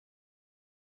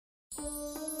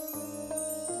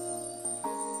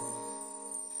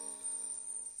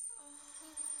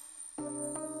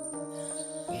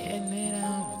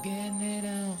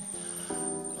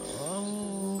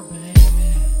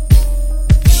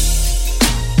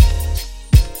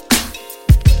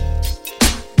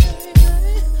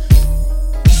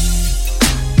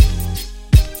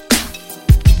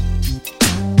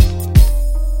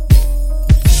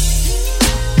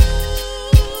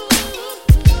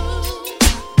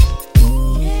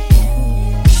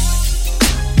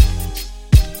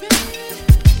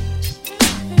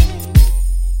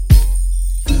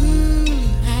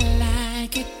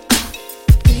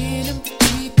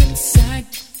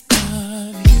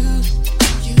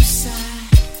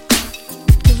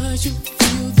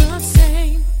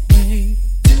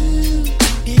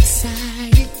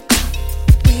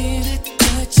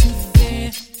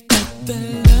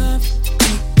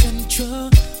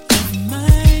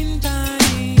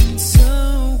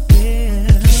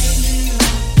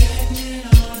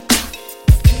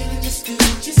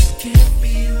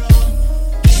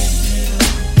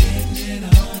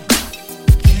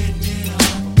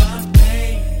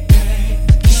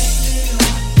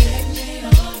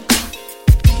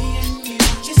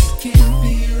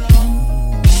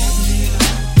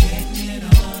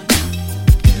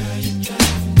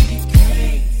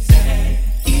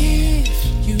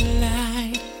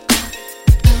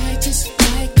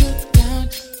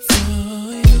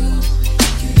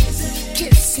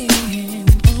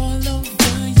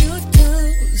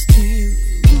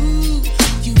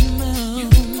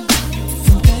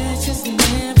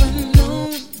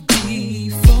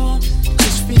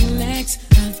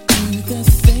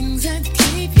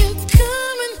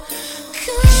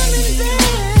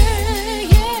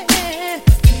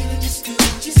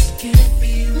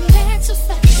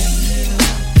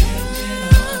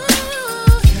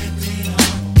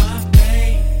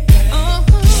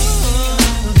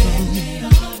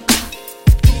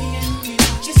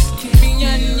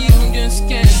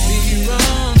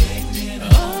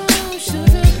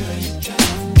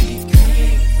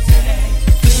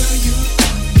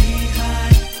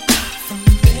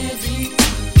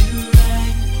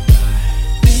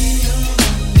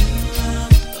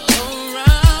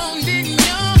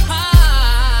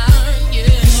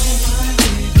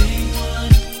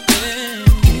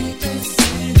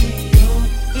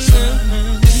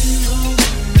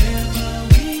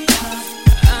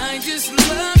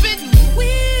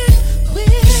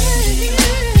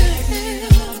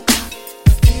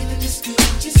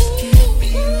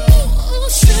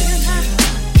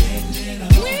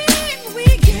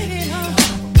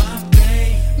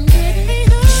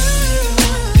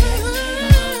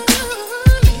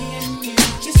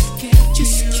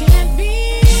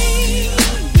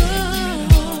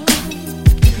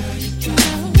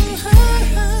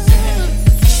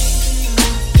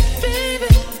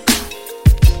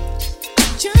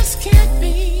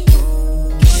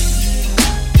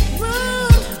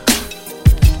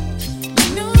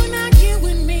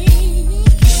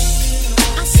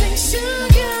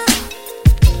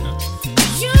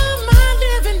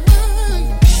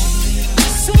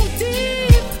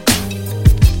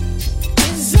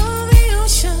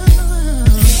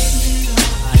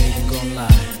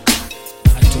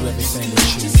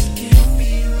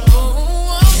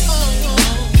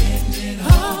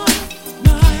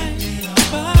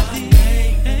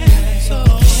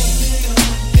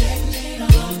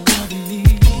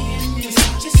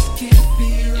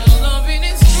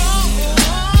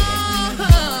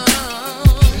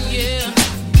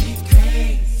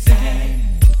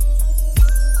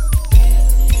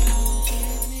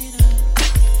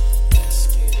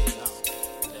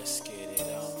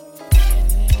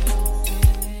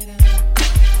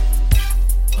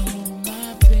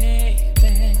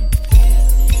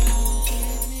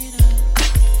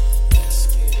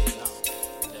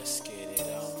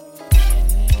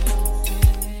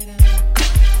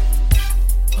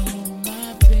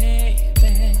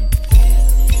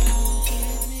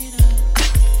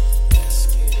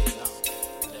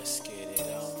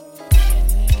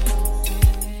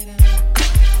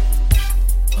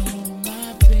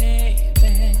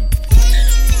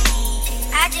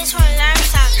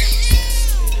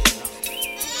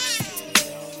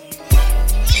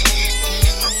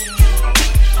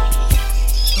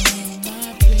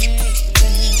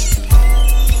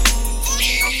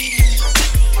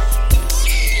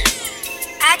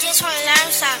just wanna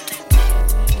learn something.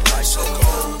 Life so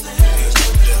cold, there's no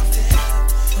depth.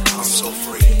 I'm so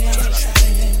free. Where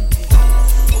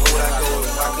would I go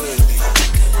if I could be?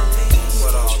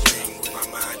 What all dream with my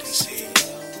mind and see?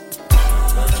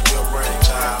 Your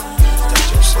brainchild,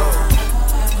 that's your soul.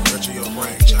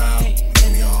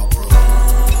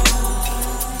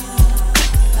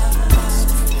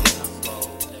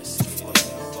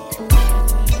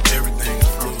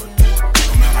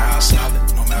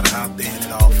 out there and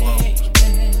it all flows.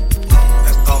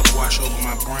 As thoughts wash over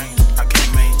my brain, I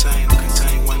can't maintain or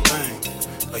contain one thing.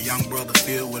 A young brother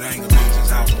filled with anger leaves his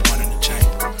house with one in the chain.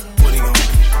 What he gonna do?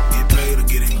 Get paid or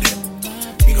get in debt?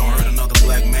 He gonna hurt another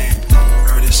black man,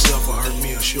 hurt himself or hurt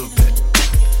me, or sure bet.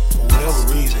 For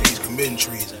whatever reason, he's committing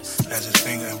treason as his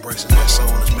finger embraces that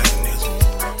soulless mechanism.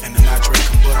 And the nitrate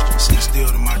combustion sits still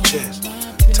to my chest.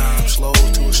 Time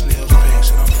slows to a snail's pace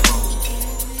and I'm frozen.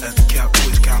 As the cap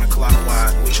twist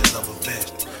counterclockwise, wishes of a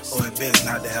vest, or at best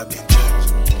not to have been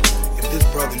chosen. If this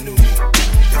brother knew me,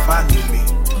 if I knew me,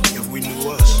 if we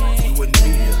knew us, we wouldn't be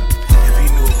here. If he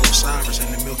knew of Osiris and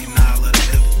the Milky Nile of the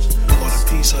heavens, or the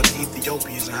peace of the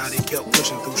Ethiopians and how they kept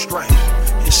pushing through strife,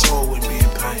 his soul wouldn't be in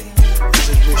pain. As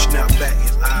his wrist snapped back,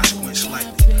 his eyes squint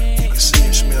slightly. You can see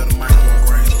and smell the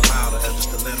micrograins of powder as the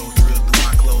stiletto drilled through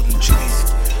my clothing and skin.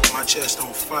 My chest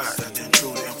on fire as the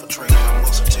intruder infiltrated my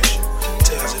muscle tissue.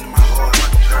 Tears into my heart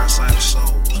like a parasite of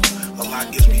souls. A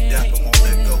lot gives me death and won't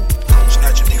let go.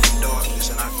 Snatching me from darkness,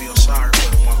 and I feel sorry for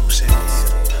the one who sent me here.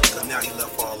 Cause now he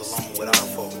left all alone with our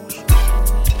foes.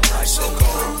 Right, so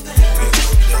cold, there's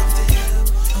no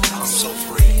death. I'm so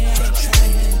free, trying to be.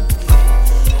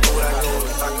 Where would I go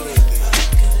if I could be?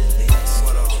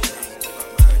 What all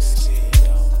my mind see?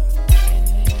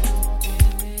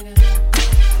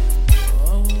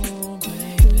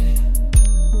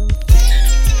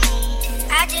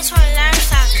 I just want to learn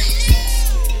something.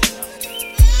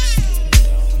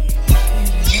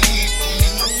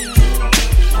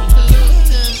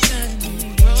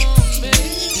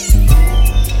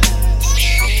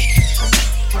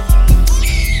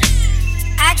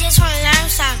 I just want to learn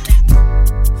something.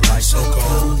 Life so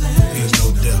cold, there's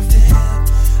no depth.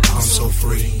 I'm so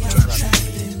free, trying to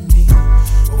be.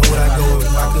 Where would I go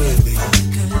if I could be?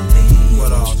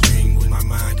 What all dream with my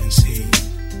mind conceive?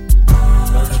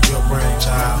 Nurture your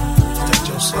brainchild, protect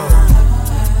your soul.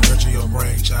 Nurture your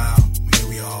brainchild, may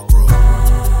we all grow.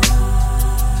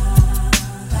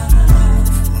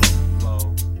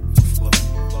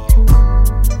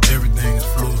 Everything is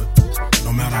fluid,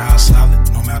 no matter how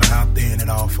solid, no matter how thin, it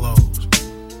all flows.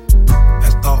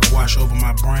 As thoughts wash over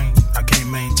my brain, I can't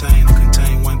maintain or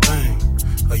contain one thing.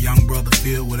 A young brother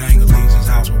filled with anger leaves his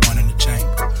house with one in the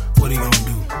chamber. What he gonna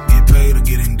do? Get paid or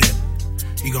get in debt?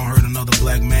 He gonna hurt another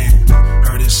black man,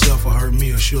 hurt himself or hurt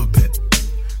me, or sure bet.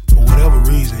 For whatever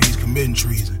reason, he's committing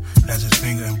treason as his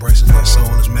finger embraces that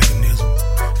soulless mechanism.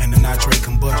 And the nitrate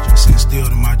combustion sits still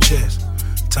to my chest.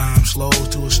 Time slows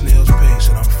to a snail's pace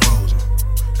and I'm frozen.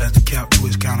 As the cap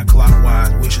twist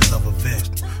counterclockwise, wishes of a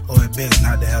vest, or at best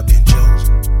not to have been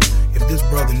chosen. If this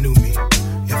brother knew me,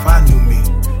 if I knew me,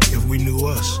 if we knew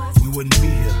us, we wouldn't be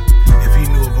here. If he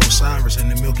knew of Osiris and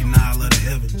the Milky Nile of the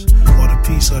heavens, or the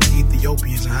peace of the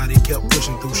Ethiopians and how they kept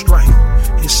pushing through strife,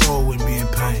 his soul wouldn't be in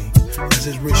pain. As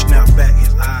his wrist snapped back,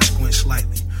 his eyes squint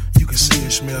slightly. You can see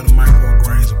and smell the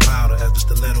micrograins of powder as the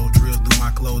stiletto drilled through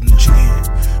my clothing and skin.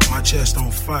 My chest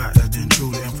on fire as the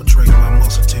intruder infiltrated my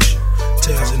muscle tissue.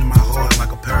 Tears into my heart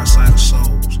like a parasite of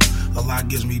souls. A lot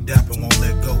gives me dap and won't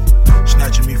let go.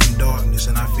 Snatching me from darkness,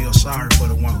 and I feel sorry for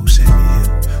the one who sent me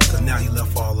here. Cause now he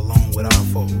left all alone with our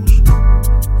foes.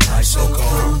 Life so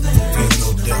cold, there's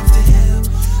no depth.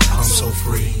 I'm so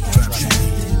free, trying to be.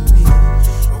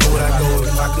 Where would I go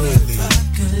if I could be?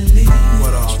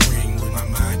 What all dream with my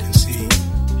mind conceive?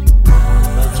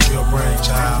 Nurture your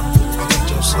brainchild, protect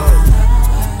your soul.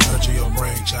 Nurture your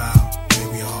brainchild, may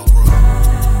we all grow.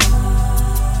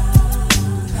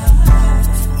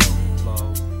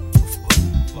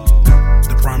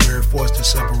 The primary force that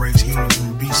separates humans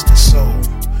from beasts is soul.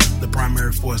 The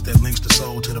primary force that links the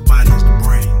soul to the body is the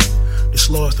brain. The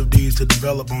slowest of these to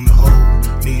develop on the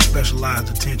whole needs specialized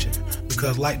attention.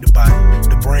 Because like the body,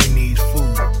 the brain needs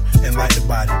food. And like the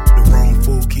body, the wrong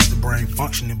food keeps the brain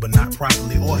functioning but not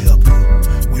properly or healthily.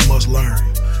 We must learn.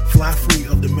 Fly free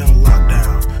of the mental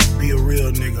lockdown. Be a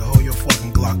real nigga, hold your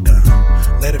fucking Glock down.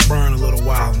 Let it burn a little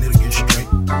while and it'll get straight.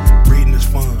 Reading is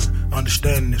fun,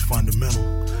 understanding is fundamental.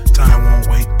 Time won't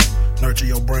wait. Nurture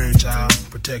your brainchild,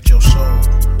 protect your soul.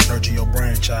 Nurture your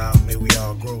brainchild, may we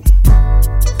all grow.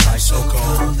 Life so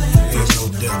cold, there's no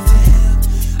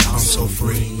depth. I'm so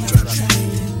free, trying to be.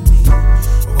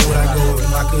 Where would I go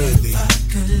if I could be?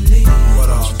 What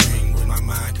all dream with my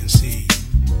mind conceive?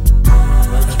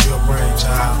 Nurture your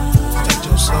brainchild, protect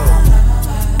your soul.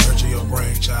 Nurture your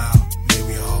brainchild, may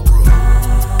we all grow.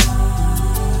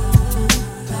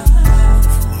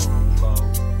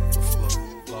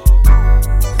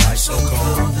 Life so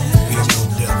cold, there's no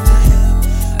depth.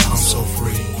 I'm so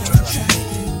free, trying to be.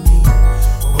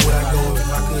 Where would I go if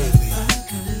I could be?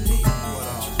 What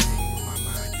all dream with my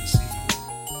mind conceive?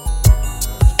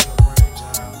 Nurture your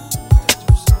brainchild, protect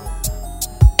your soul.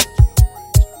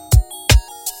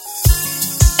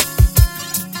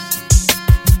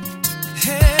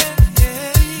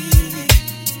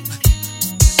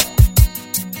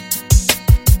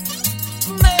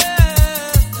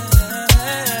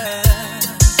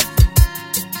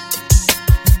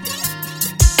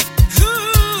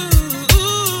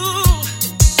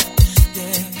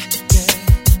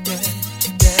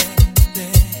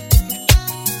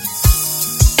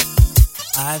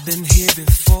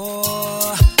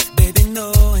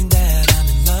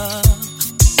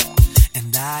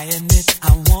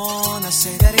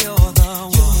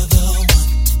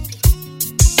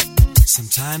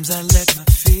 Sometimes I let my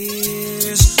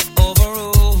fears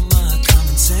overrule my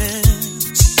common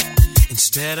sense.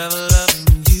 Instead of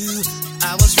loving you,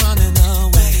 I was running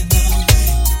away.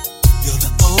 You're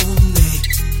the only,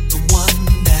 the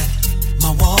one that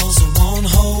my walls won't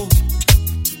hold.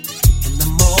 And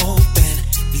I'm open,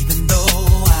 even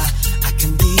though I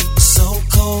can be so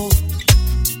cold.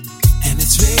 And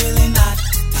it's really not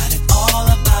at all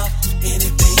about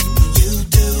anything you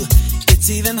do. It's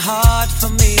even hard for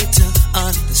me to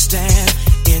understand.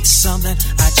 It's something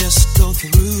I just go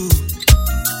through.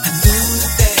 I knew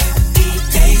that there would be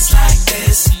days like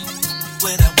this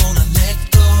when I wanna let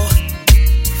go,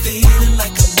 feeling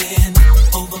like I'm in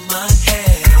over my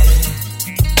head.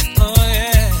 Oh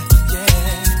yeah,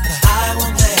 yeah. But I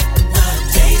won't let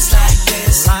days like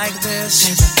this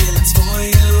change my feelings for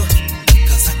you,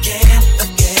 'cause I can't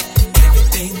forget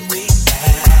everything we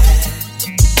had.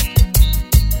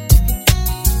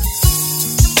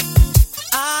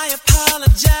 I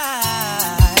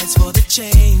apologize for the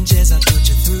changes I put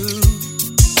you through.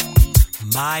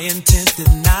 My intent did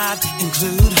not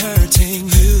include hurting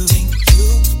you,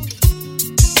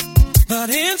 but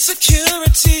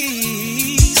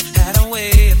insecurities had a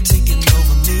way of taking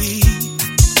over me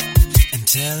and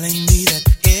telling me that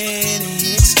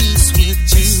any excuse would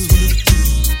do.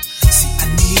 See, I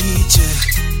need you,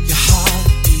 your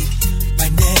heartbeat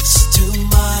right next to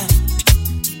mine,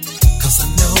 'cause I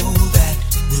know that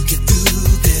we'll get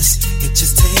through this. It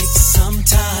just takes some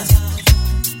time.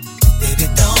 Baby,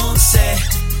 don't say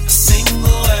a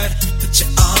single word. Put your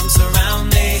arms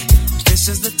around me. This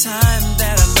is the time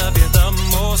that I love you the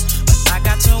most. But I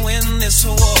got to win this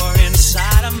war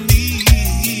inside of me.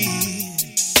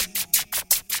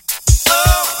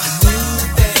 Oh, I knew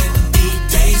that there would be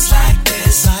days like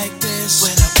this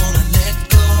when I wanna let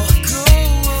go,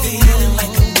 feeling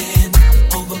like I'm in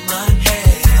over my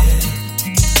head.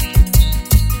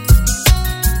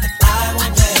 And I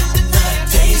won't let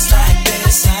days like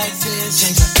this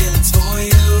change my feelings for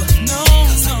you. No,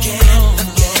 'cause I can't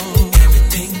forget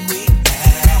everything we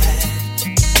had.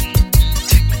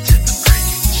 Take me to the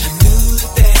bridge. I knew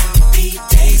that there would be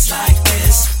days like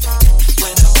this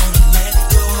when I wanna let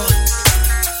go,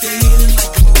 feeling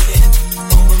like I'm in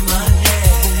over my head. I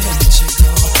won't let you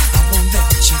go. I won't let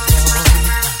you go.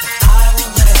 I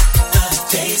won't let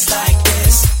days like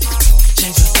this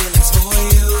change my feelings for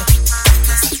you,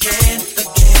 'cause I can't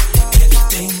forget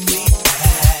everything we had.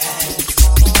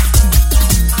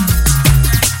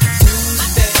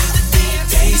 There would be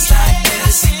days like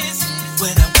this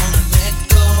when I wanna let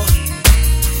go,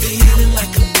 feeling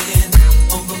like I'm in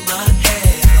over my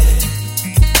head.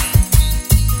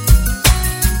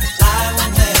 I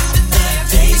won't let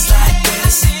days like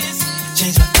this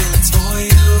change my feelings for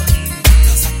you,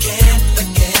 'cause I can't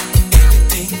forget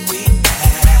everything we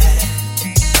had.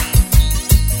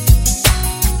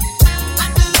 I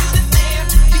knew that there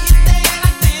would be a day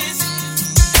like this,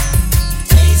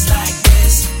 days like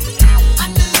this. I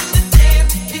knew that there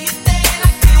would be a day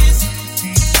like this.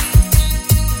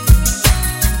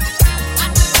 I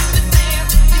knew that there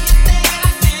would be a day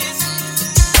like this,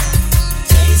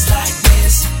 days like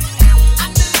this. I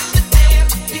knew that there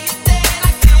would be a day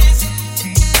like this.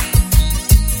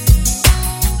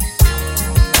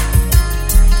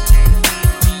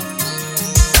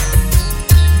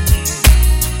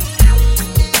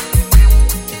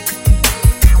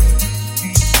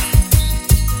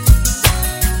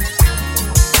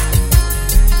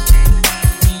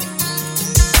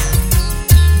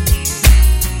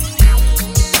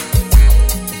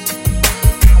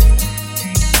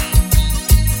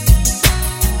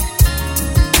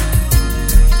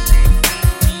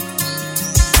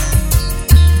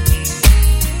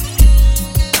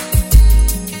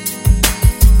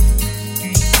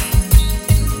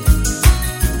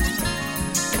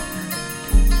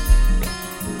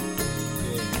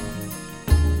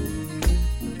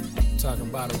 Talking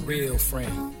about a real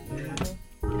friend.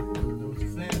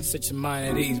 Set your mind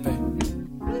at ease, baby.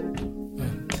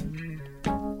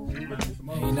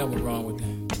 Ain't nothing wrong with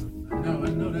that. No, I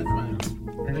know that's right.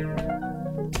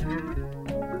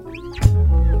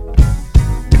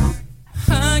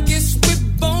 I guess we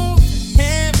both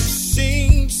have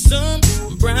seen some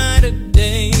brighter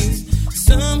days.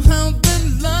 Somehow the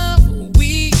love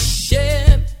we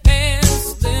shared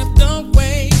has slipped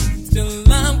away.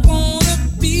 Still I wanna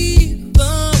be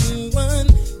the one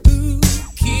who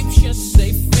keeps you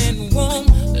safe and warm.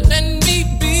 Let me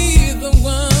be the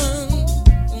one.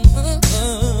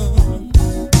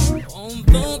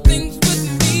 Although things would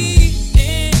be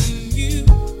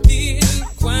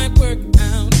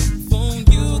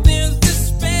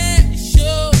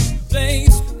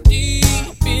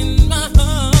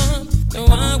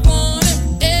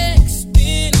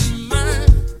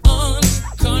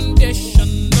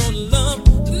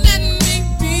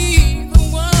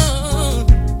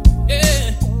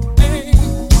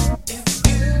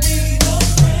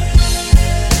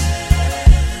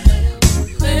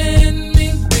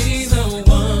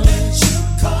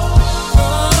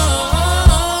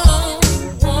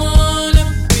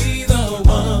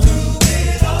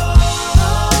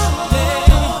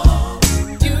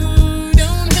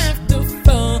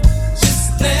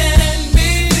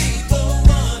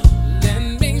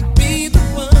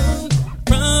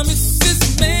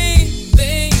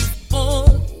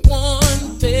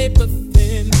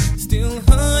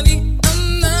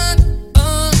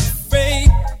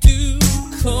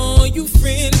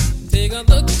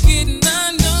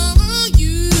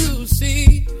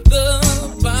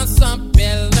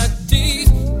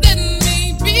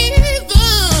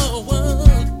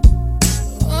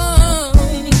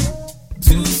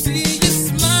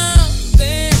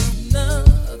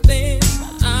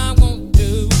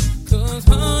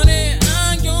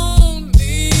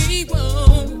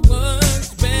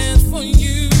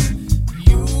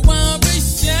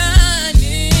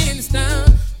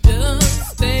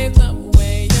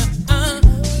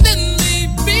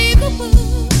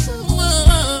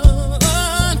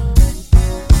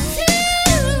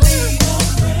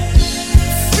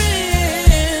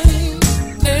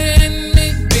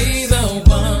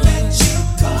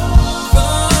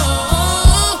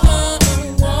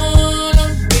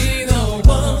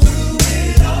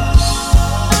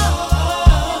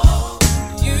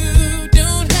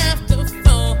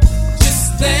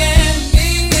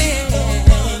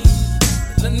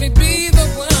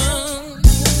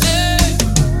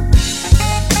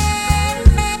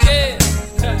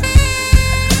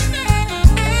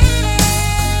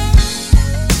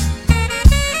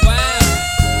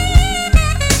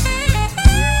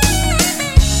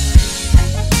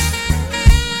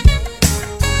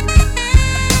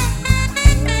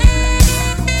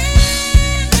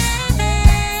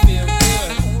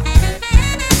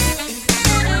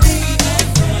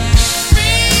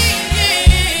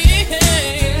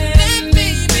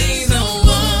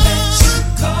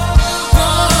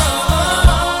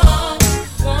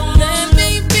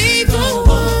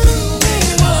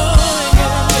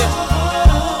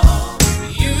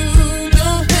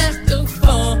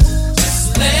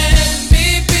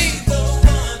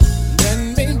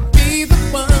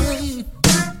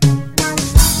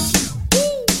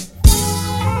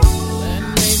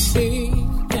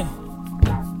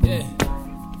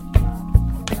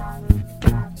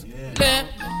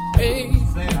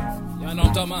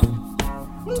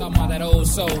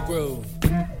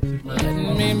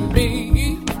Letting me be.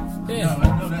 Yeah. No,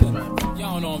 I know that's right.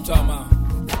 Y'all know what I'm talking about.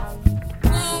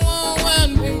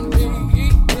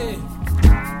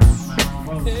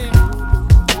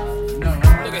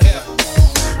 Look at here.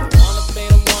 Wanna be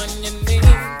the one you need.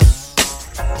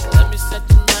 Let me set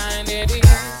your mind at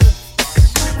ease.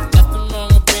 Nothing wrong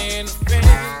with being a friend.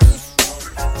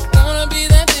 Wanna be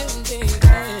that thing.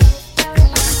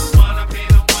 Wanna be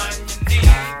the one you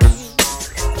need.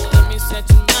 Let me set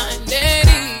your mind at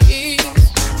ease.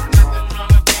 Nothing wrong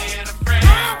with being a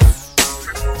friend.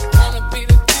 Wanna be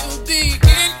the beauty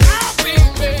in our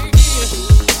baby.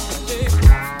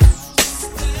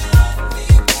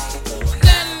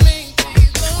 Let me be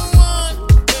the one,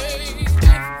 baby.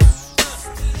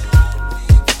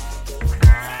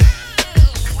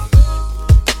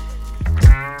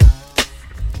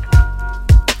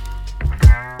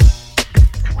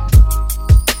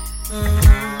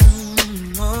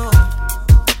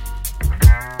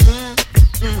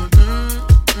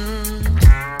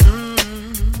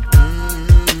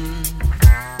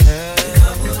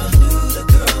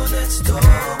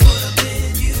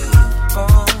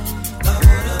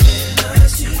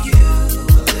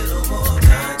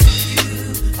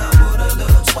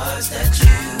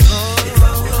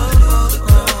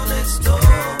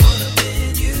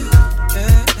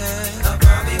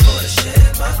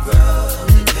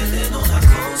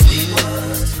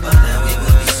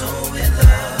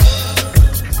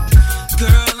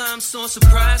 Girl, I'm so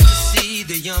surprised to see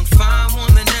the young fine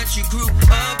woman that you grew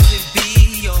up to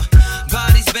be. Your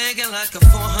body's banging like a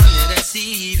 400 SE.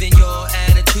 Even your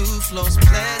attitude flows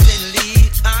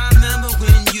pleasantly. I remember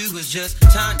when you was just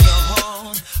Tanya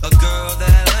Hall, a girl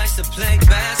that likes to play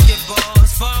basketball.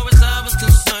 As far as I was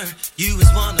concerned, you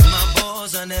was one of my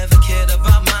boys. I never cared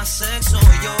about my sex or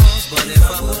yours, but if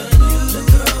I would've knew the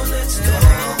girl next door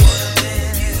would've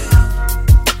been you,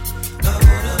 I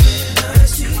would've been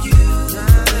nice to you, a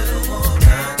little more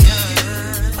kind to you.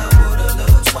 I would've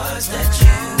looked twice at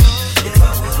you. If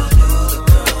I would've knew the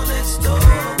girl next door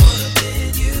would've been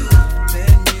you,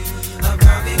 I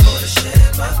probably would've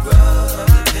shared my grub,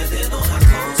 depending on how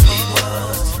close we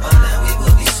was. By now we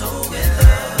would be so in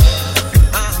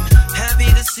love. I'm happy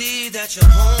to see that you're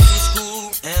home from school,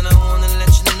 and I wanna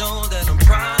let you know that I'm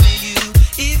proud of you.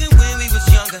 Even when we was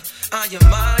younger, I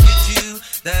admired you.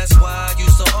 That's why I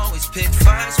used to always pick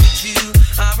fights with you.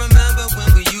 I remember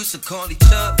when we used to call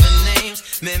each other names,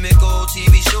 mimic old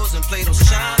TV shows and play those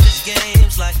childish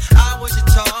games. Like I was your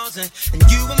Tarzan and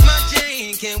you were my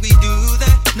Jane. Can we do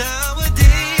that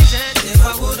nowadays? And if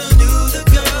I would've knew the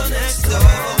girl next door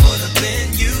would've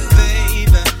been you,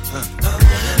 baby, I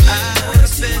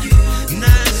would've been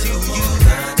nice to you,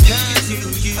 kind to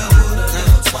you.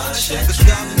 Sugar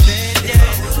stop and bend down. If I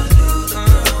would've knew the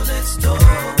girl next door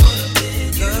would've been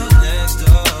you, next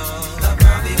door, I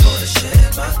probably would've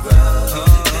shared my grub,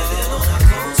 depending on how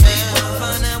close we was.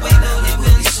 By now we know you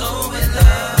been so in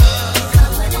love. If I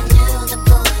would've knew the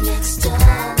boy next door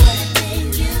would've been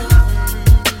you,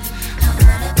 I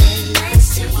would've been nice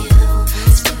to you,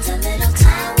 spent a little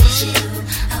time with you,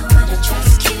 I would've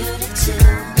dressed cuter too.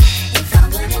 If I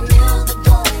would've knew the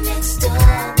boy next door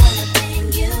would've been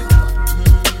you,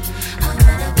 I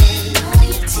would've been on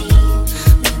your team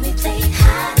when we played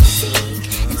hide and seek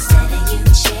instead of you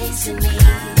chasing me.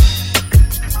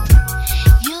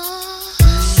 You're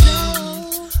so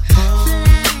fly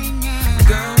now.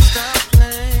 Girl, stop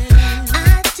playing. I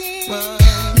didn't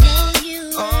know you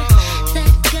were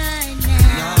that guy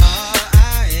now.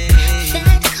 I ain't.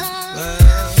 That calm,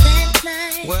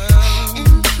 that light,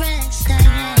 impressed I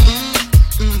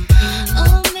am.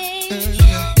 Oh, maybe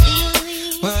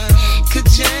we Could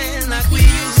change like we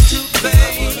used to,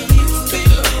 baby.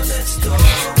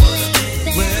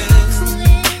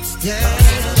 Yeah.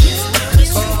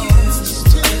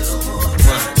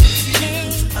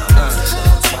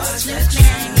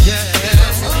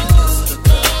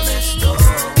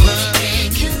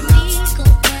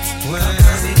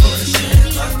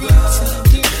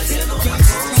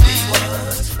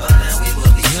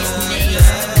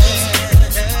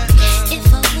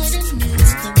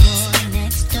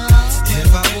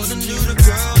 If I would've knew the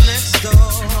girl next door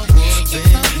would've been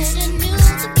you.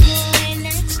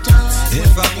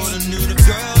 If I would've knew the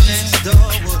girl next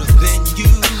door would've been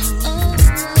you.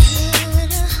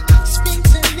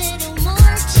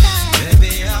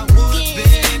 Baby, I would've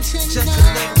been just a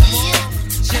little more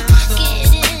gentle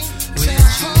with you.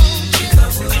 If I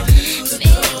would've knew the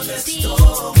girl next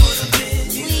door would've been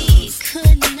you.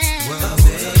 Well,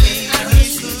 baby,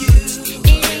 nice to you.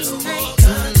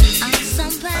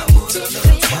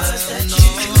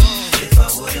 If I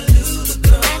would've knew the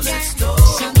girl next door,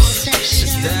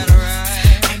 is that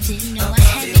right? I didn't know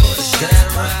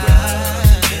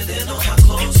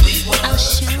I'll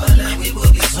show you if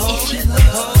you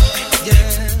want.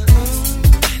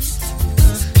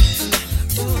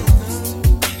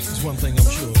 There's one thing I'm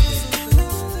sure of.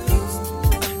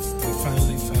 I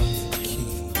finally found the key.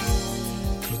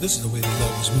 But this is the way the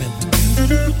love was meant to be.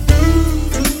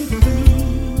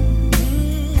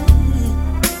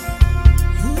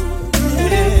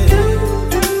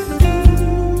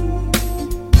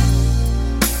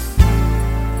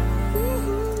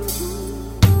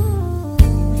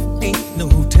 Ain't no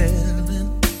telling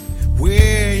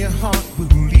where your heart will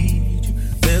lead you.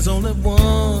 There's only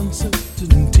one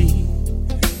certainty.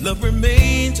 Love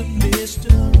remains a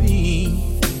mystery.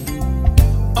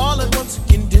 All at once it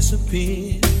can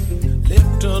disappear.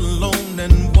 Left alone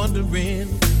and wondering.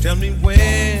 Tell me,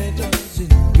 where does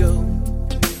it go?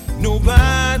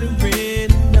 Nobody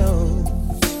really knows.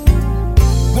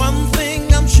 One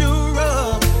thing I'm sure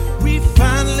of, we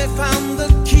finally found the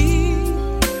key.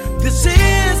 This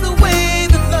is the way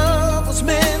that love was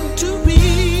meant to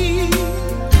be.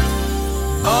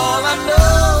 All I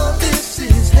know, this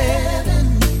is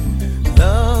heaven.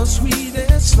 Love's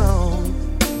sweetest song.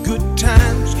 Good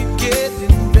times keep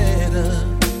getting better.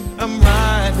 I'm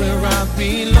right where I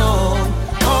belong.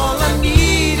 All I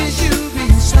need is you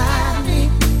beside me.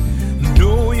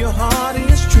 Know your heart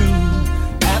is true.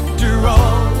 After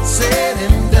all said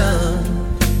and done,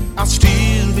 I'll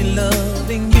still be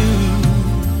loving you.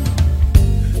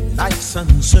 Life's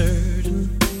uncertain.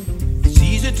 It's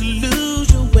easy to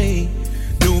lose your way.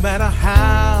 No matter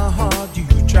how hard you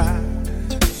try,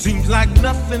 seems like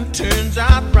nothing turns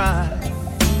out right.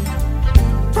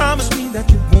 Promise me that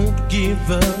you won't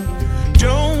give up.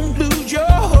 Don't lose your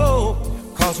hope.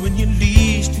 Cause when you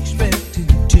least expect it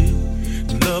to,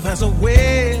 love has a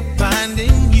way of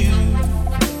finding you.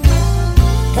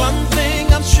 One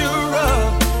thing I'm sure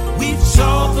of, we've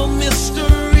solved the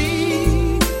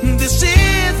mystery. This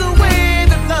is the way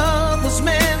that love was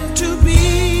meant to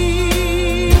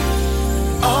be.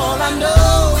 All I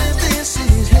know is this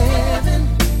is heaven.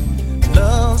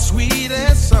 Love's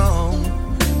sweetest song.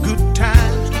 Good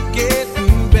times keep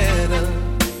getting better.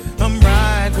 I'm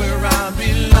right where I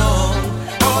belong.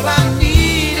 All I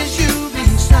need is you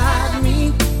beside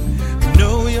me.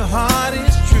 Know your heart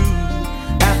is true.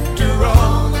 After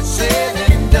all said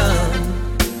and done,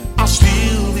 I'll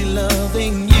still be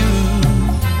loving you.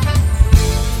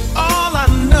 All I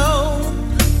know,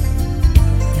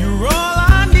 you're all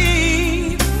I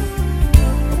need.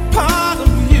 A part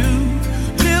of you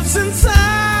lives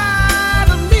inside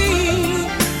of me.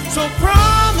 So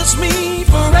promise me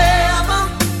forever.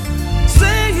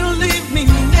 Say you'll leave me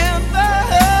never.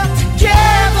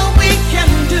 Together we can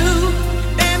do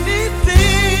anything.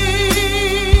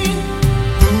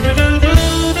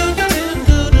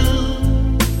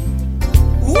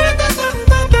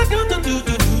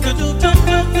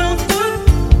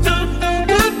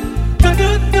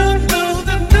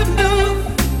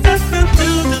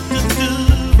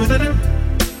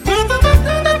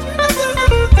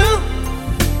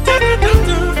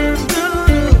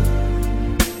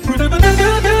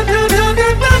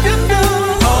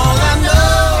 All I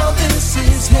know, this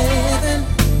is heaven.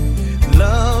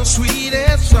 Love's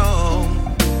sweetest song.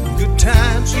 Good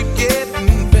times keep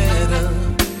getting better.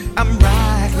 I'm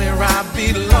right where I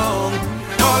belong.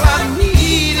 All I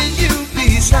need is you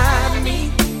beside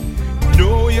me.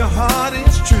 Know your heart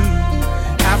is true.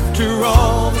 After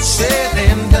all is said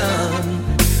and done,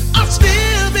 I'll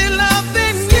still be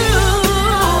loving you.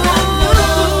 All I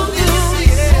know is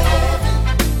heaven.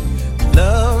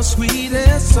 Love's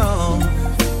sweetest song.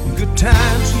 Good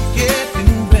times keep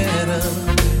getting better.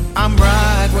 I'm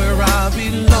right where I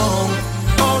belong.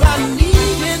 All I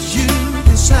need is you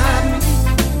beside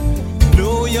me.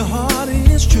 Know your heart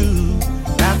is true.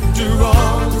 After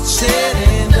all is said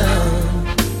and done,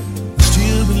 I'll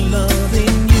still be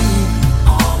loving you.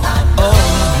 All I know.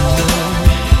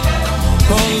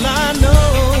 All I know.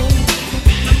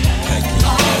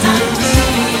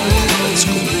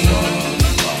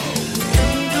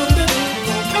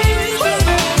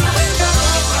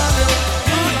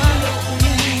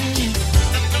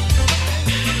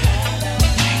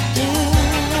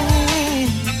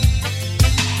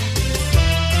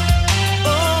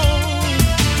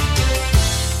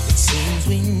 It seems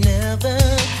we never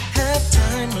have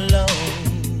time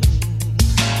alone.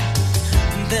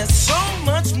 There's so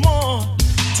much more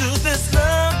to this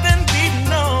love than we've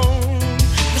known.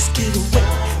 Let's get away,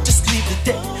 just leave the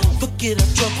day. Forget our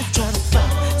trouble, try to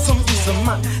find some peace of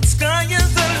mind. Sky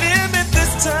is the limit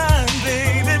this time,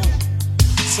 baby.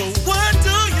 So what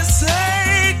do you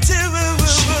say to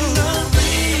Shootin' The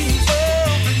Breeze?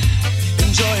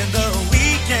 Enjoying the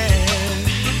weekend.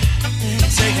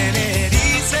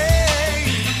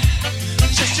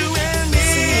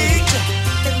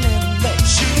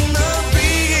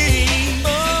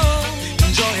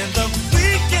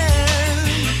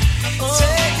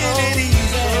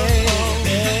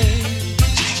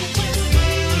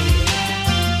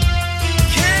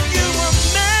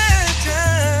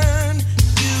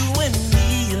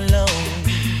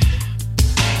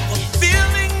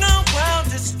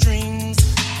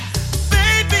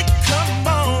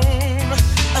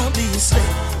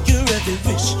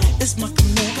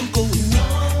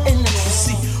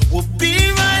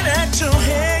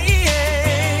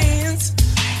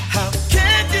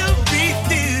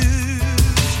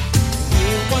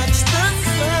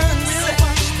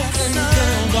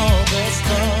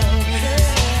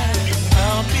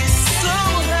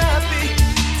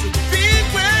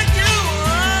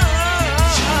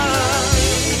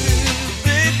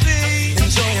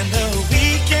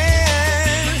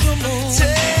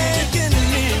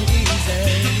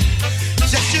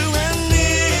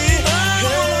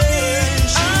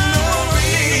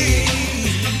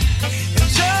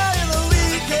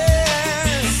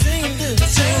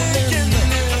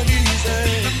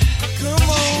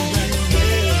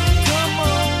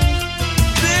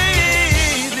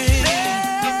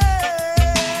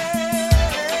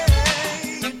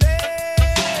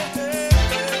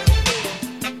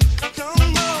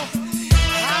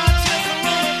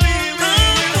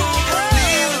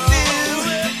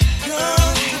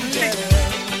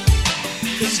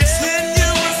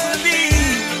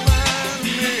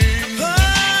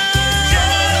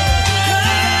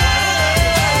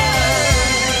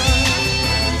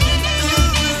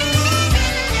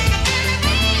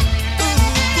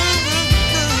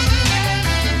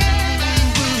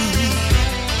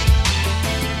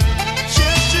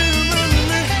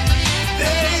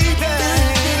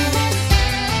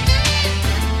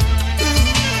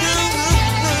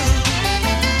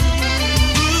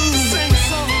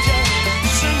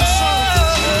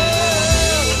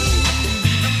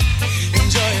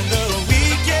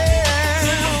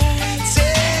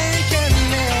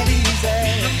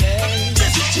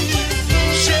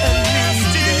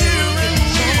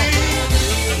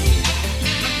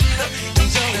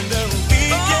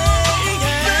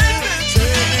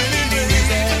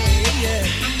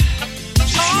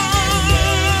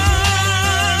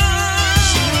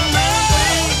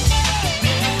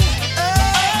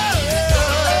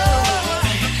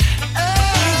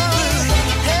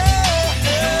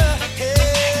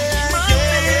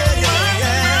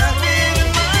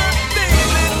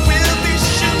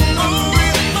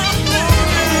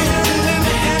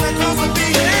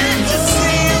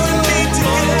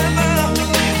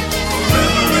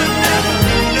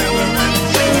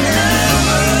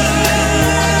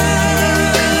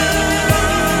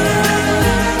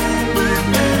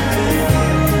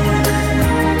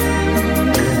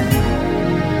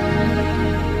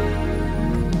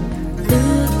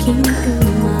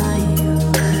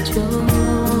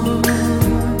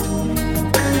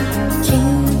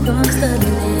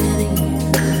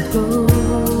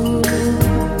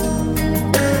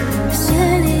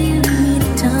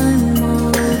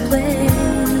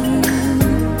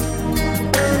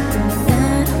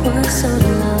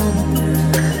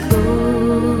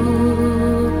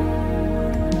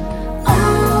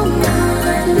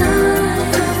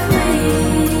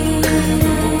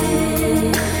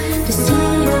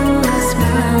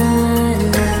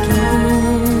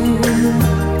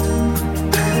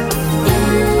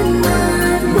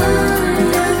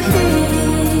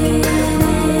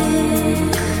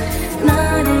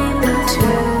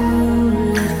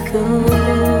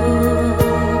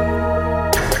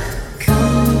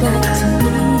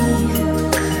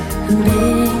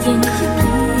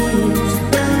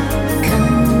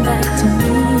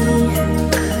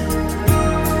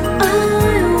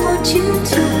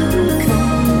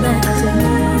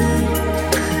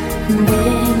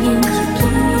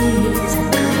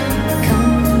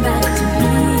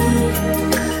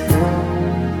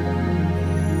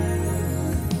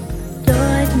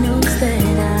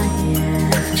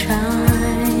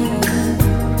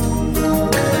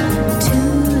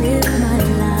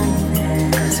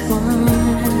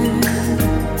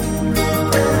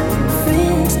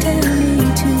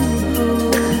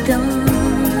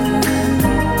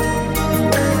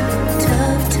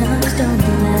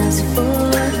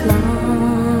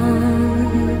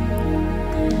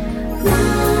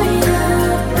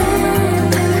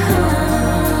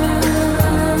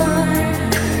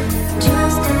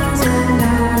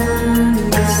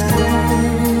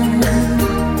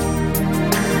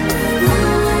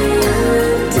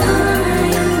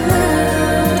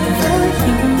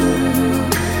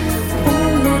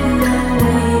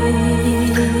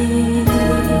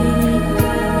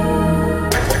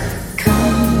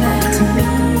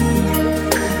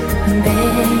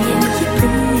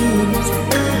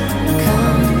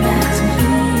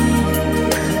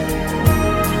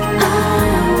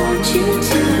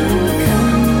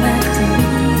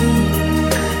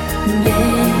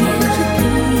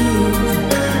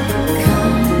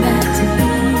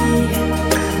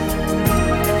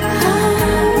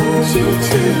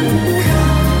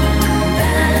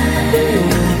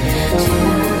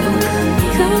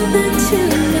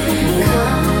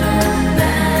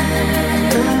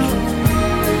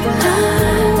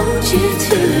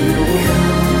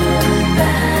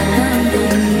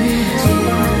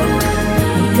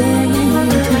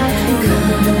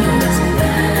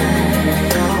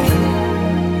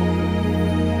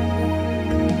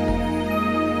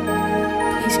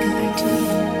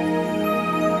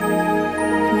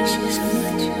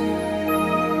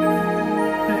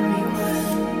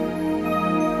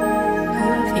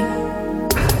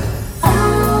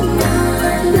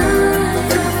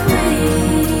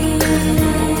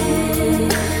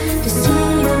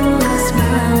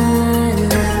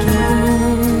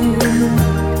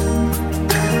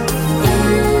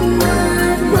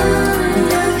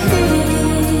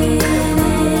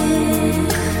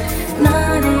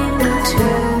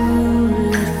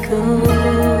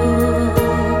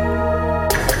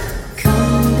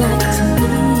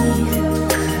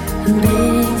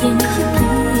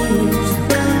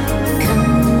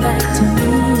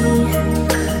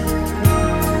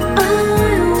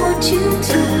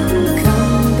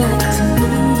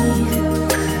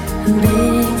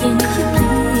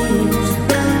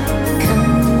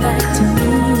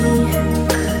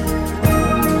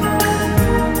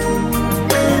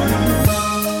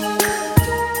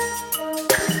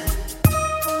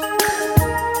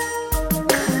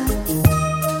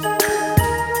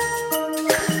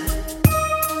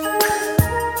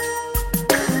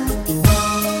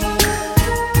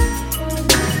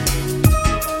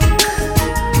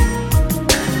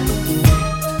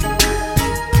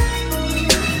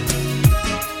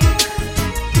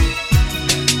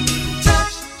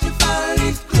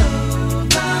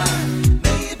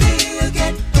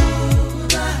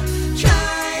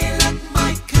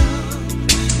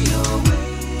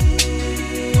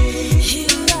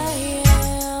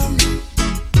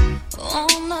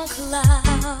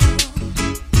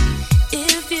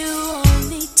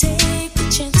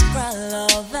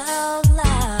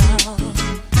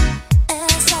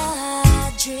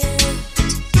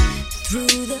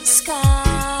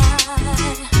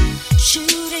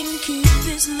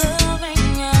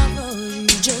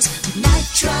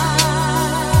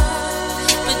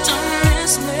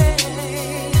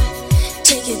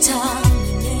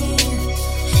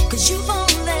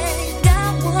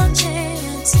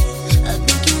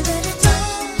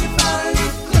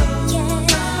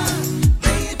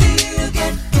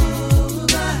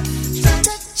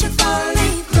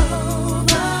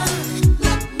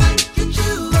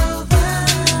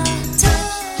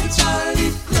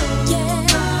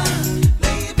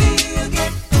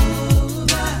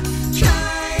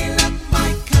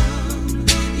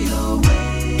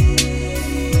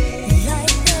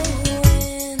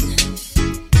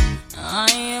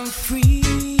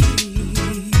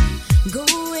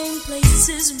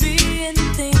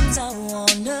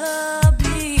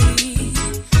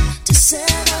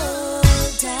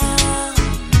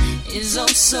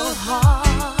 so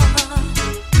hard,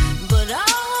 but I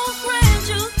won't grant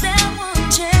you that one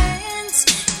chance.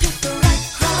 Pick the right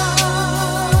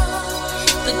card,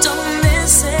 but don't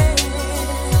miss it.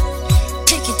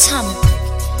 Take your time and pick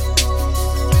it.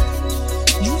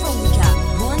 You've only got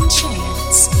one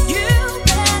chance. You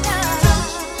better.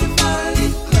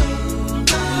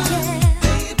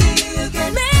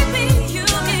 Maybe you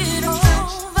get over.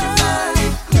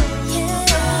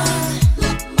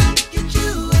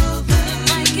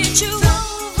 Get you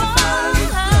over.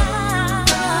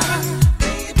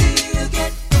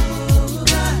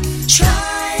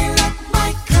 Try luck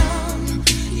might come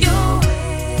your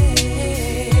way.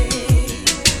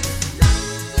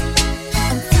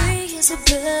 I'm free as a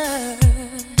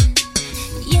bird.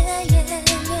 Yeah, yeah,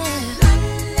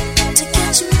 yeah. To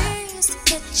catch me is to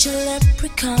catch a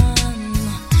leprechaun.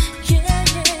 Yeah,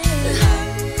 yeah.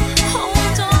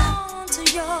 Hold on to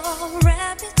your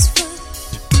rabbit's foot.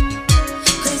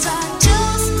 'Cause I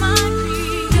just might be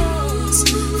yours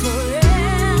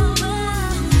forever.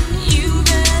 You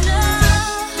better.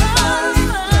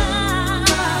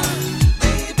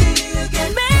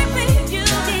 Maybe you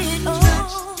get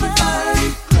over.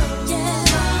 Yeah.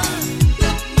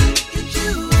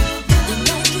 It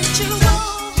might get you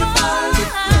over.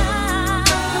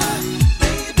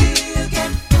 Maybe you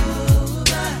get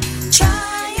over. Try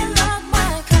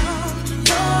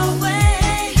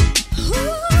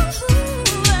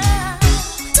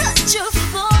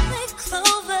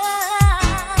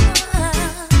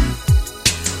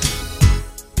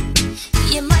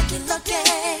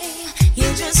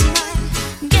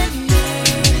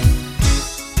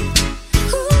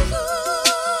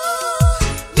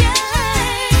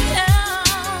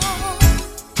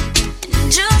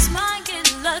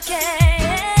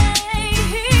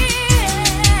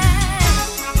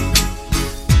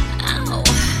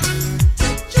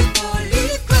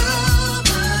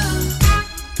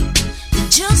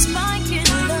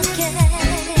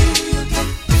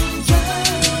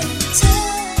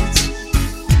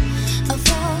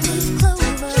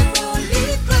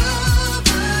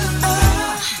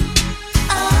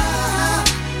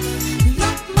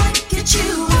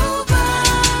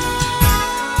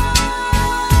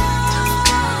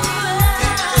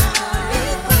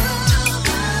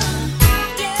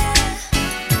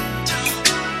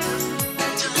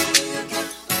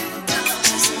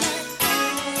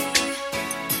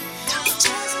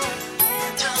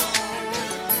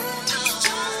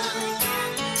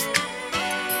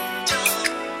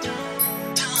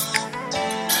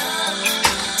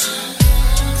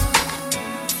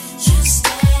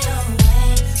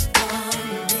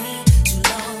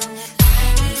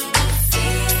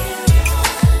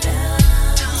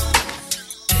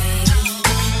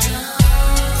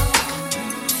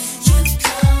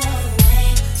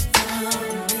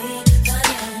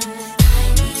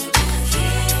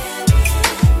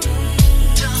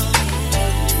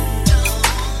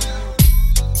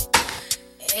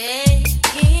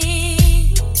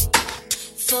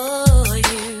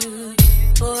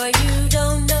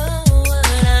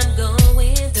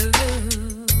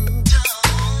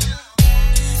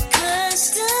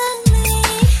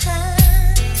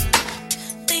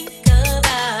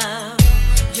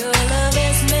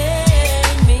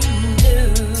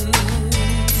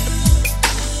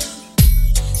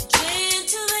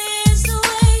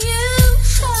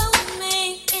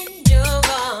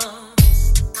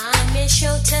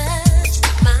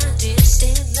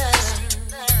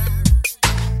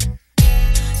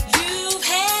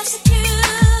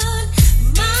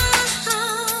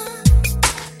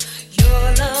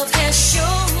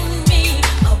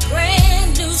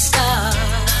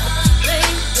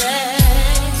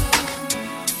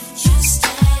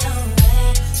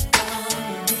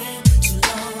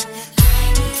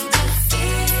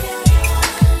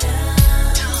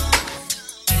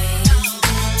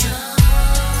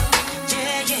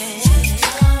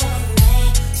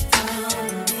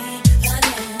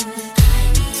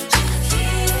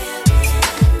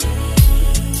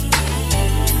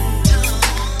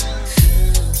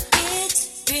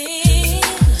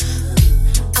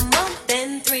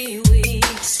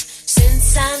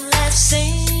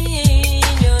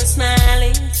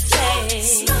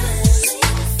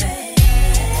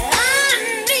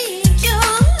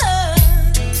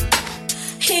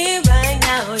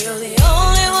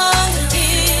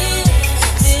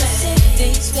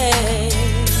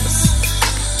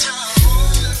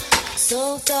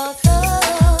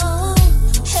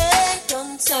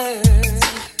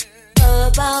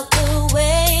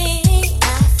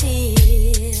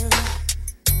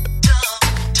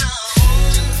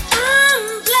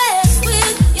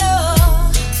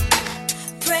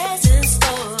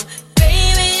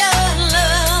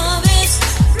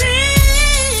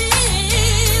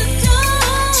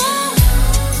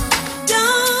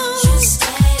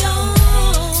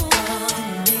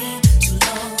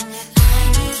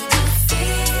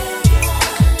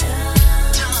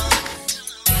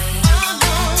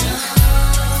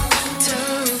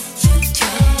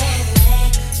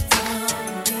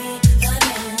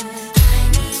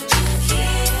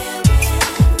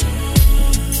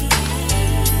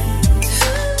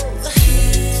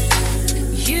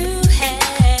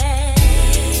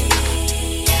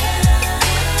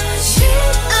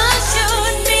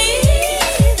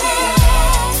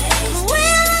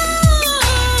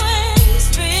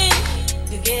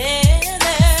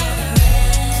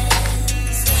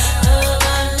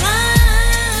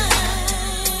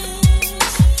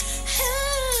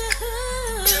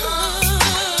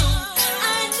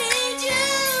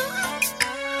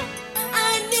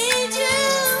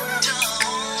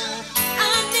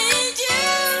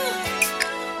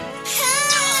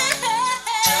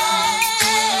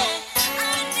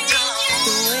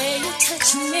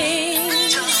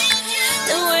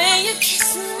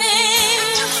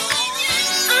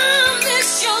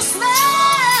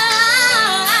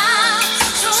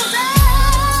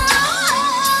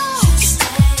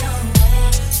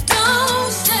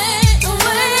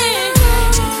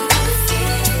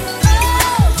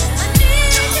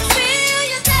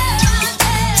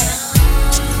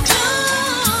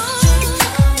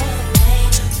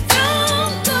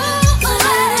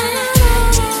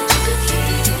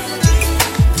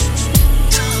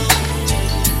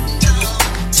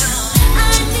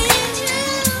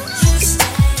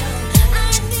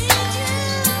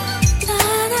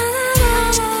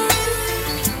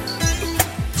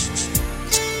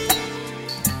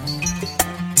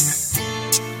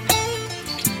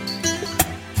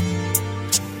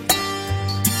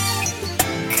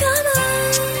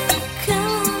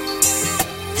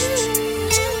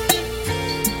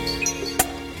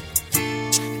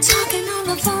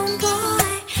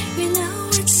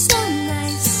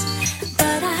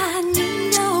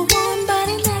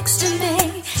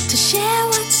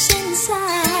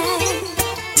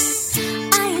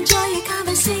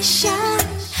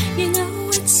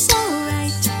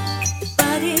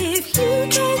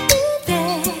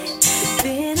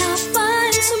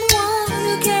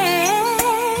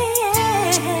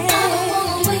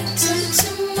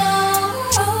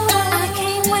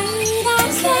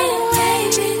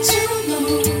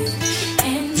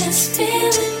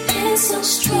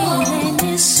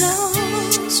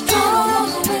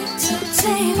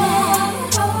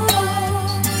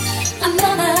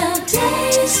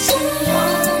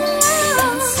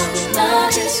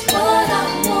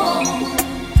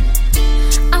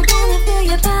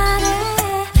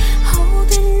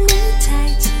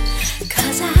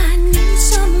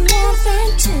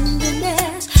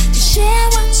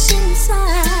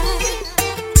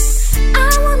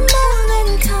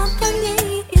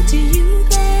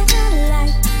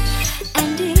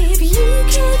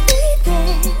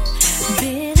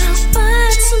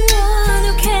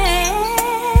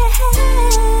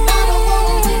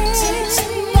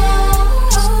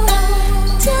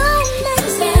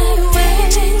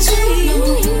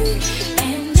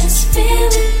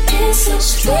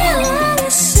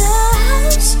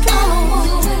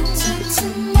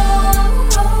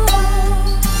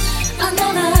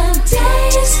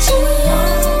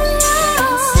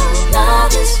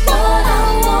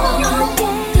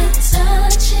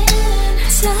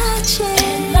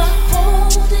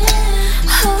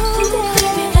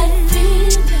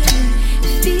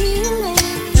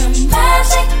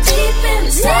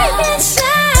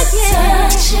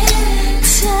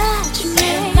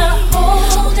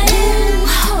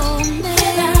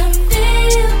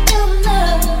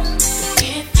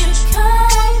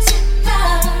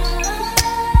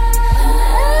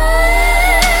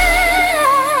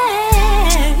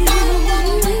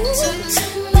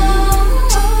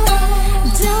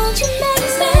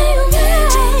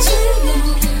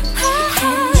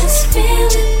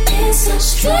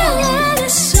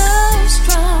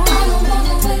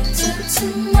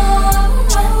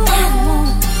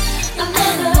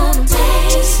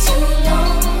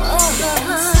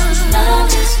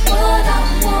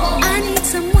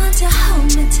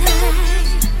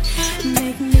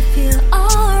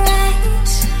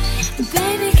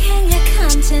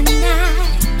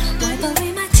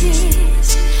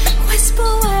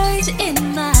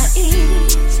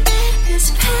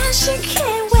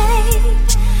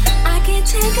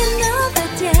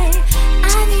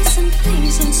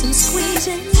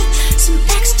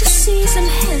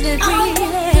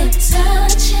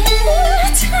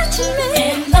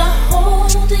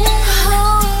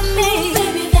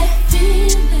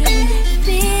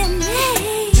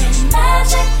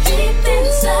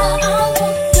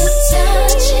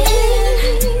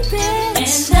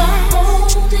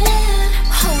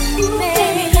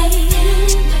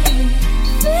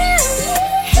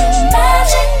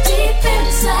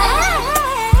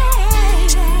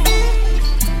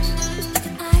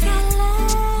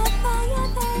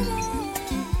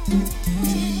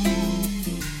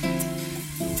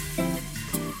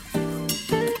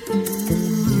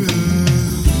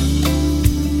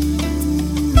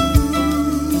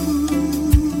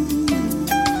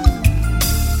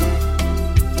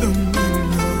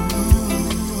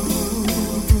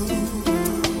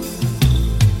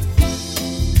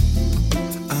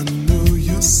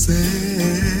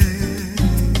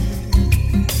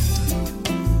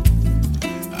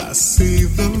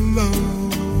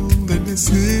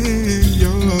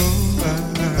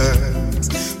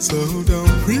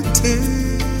don't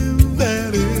pretend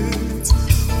that it's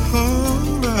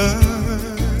alright,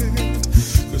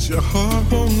 'cause your heart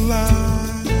won't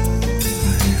lie.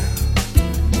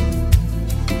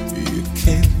 You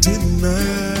can't deny.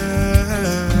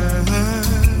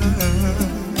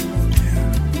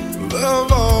 Love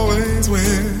always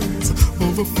wins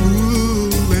over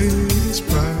foolish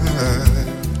pride.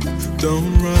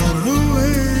 Don't run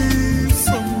away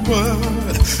from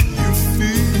what you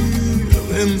feel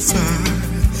inside.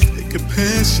 It could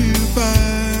pass you by.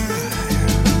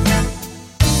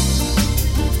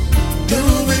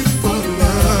 Don't wait for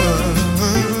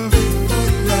love.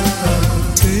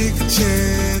 Take a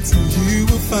chance and you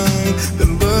will find that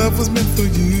love was meant for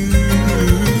you.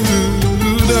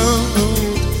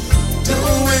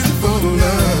 Don't wait for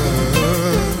love.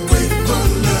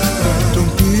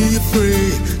 Don't be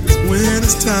afraid, 'cause when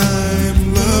it's time,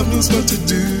 love knows what to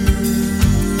do.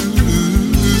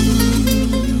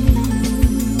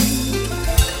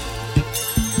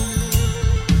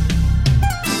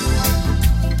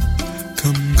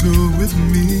 Come go with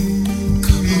me.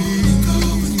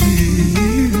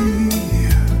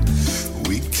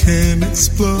 We can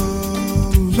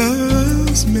explore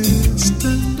love's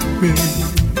mysteries,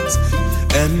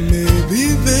 and maybe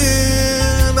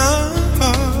then our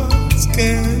hearts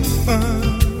can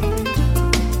find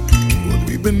what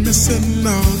we've been missing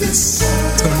all this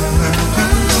time.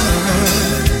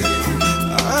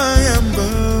 I am the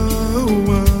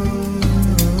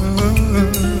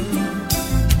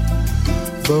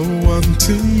one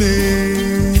to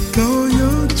make all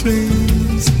your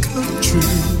dreams come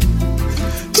true.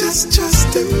 Just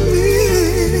trust in me,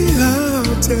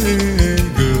 I'll take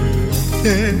good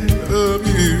care of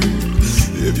you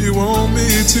if you want me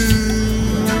to.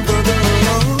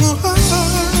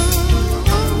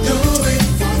 Don't wait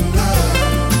for love.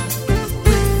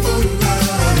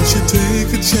 You should take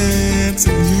a chance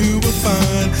and you will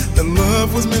find that love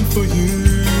was meant for you.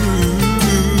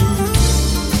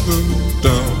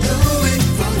 Don't wait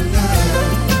for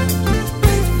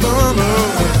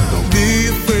love. Don't be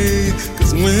afraid,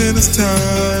 'cause when it's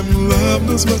time, love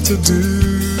knows what to do.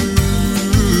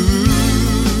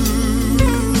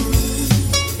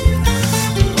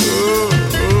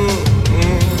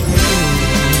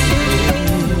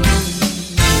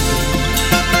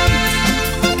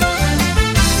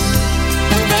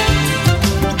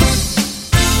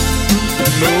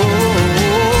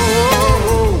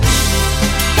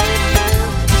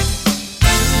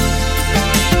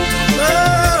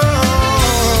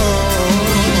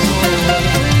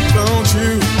 Don't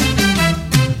you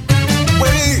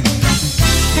wait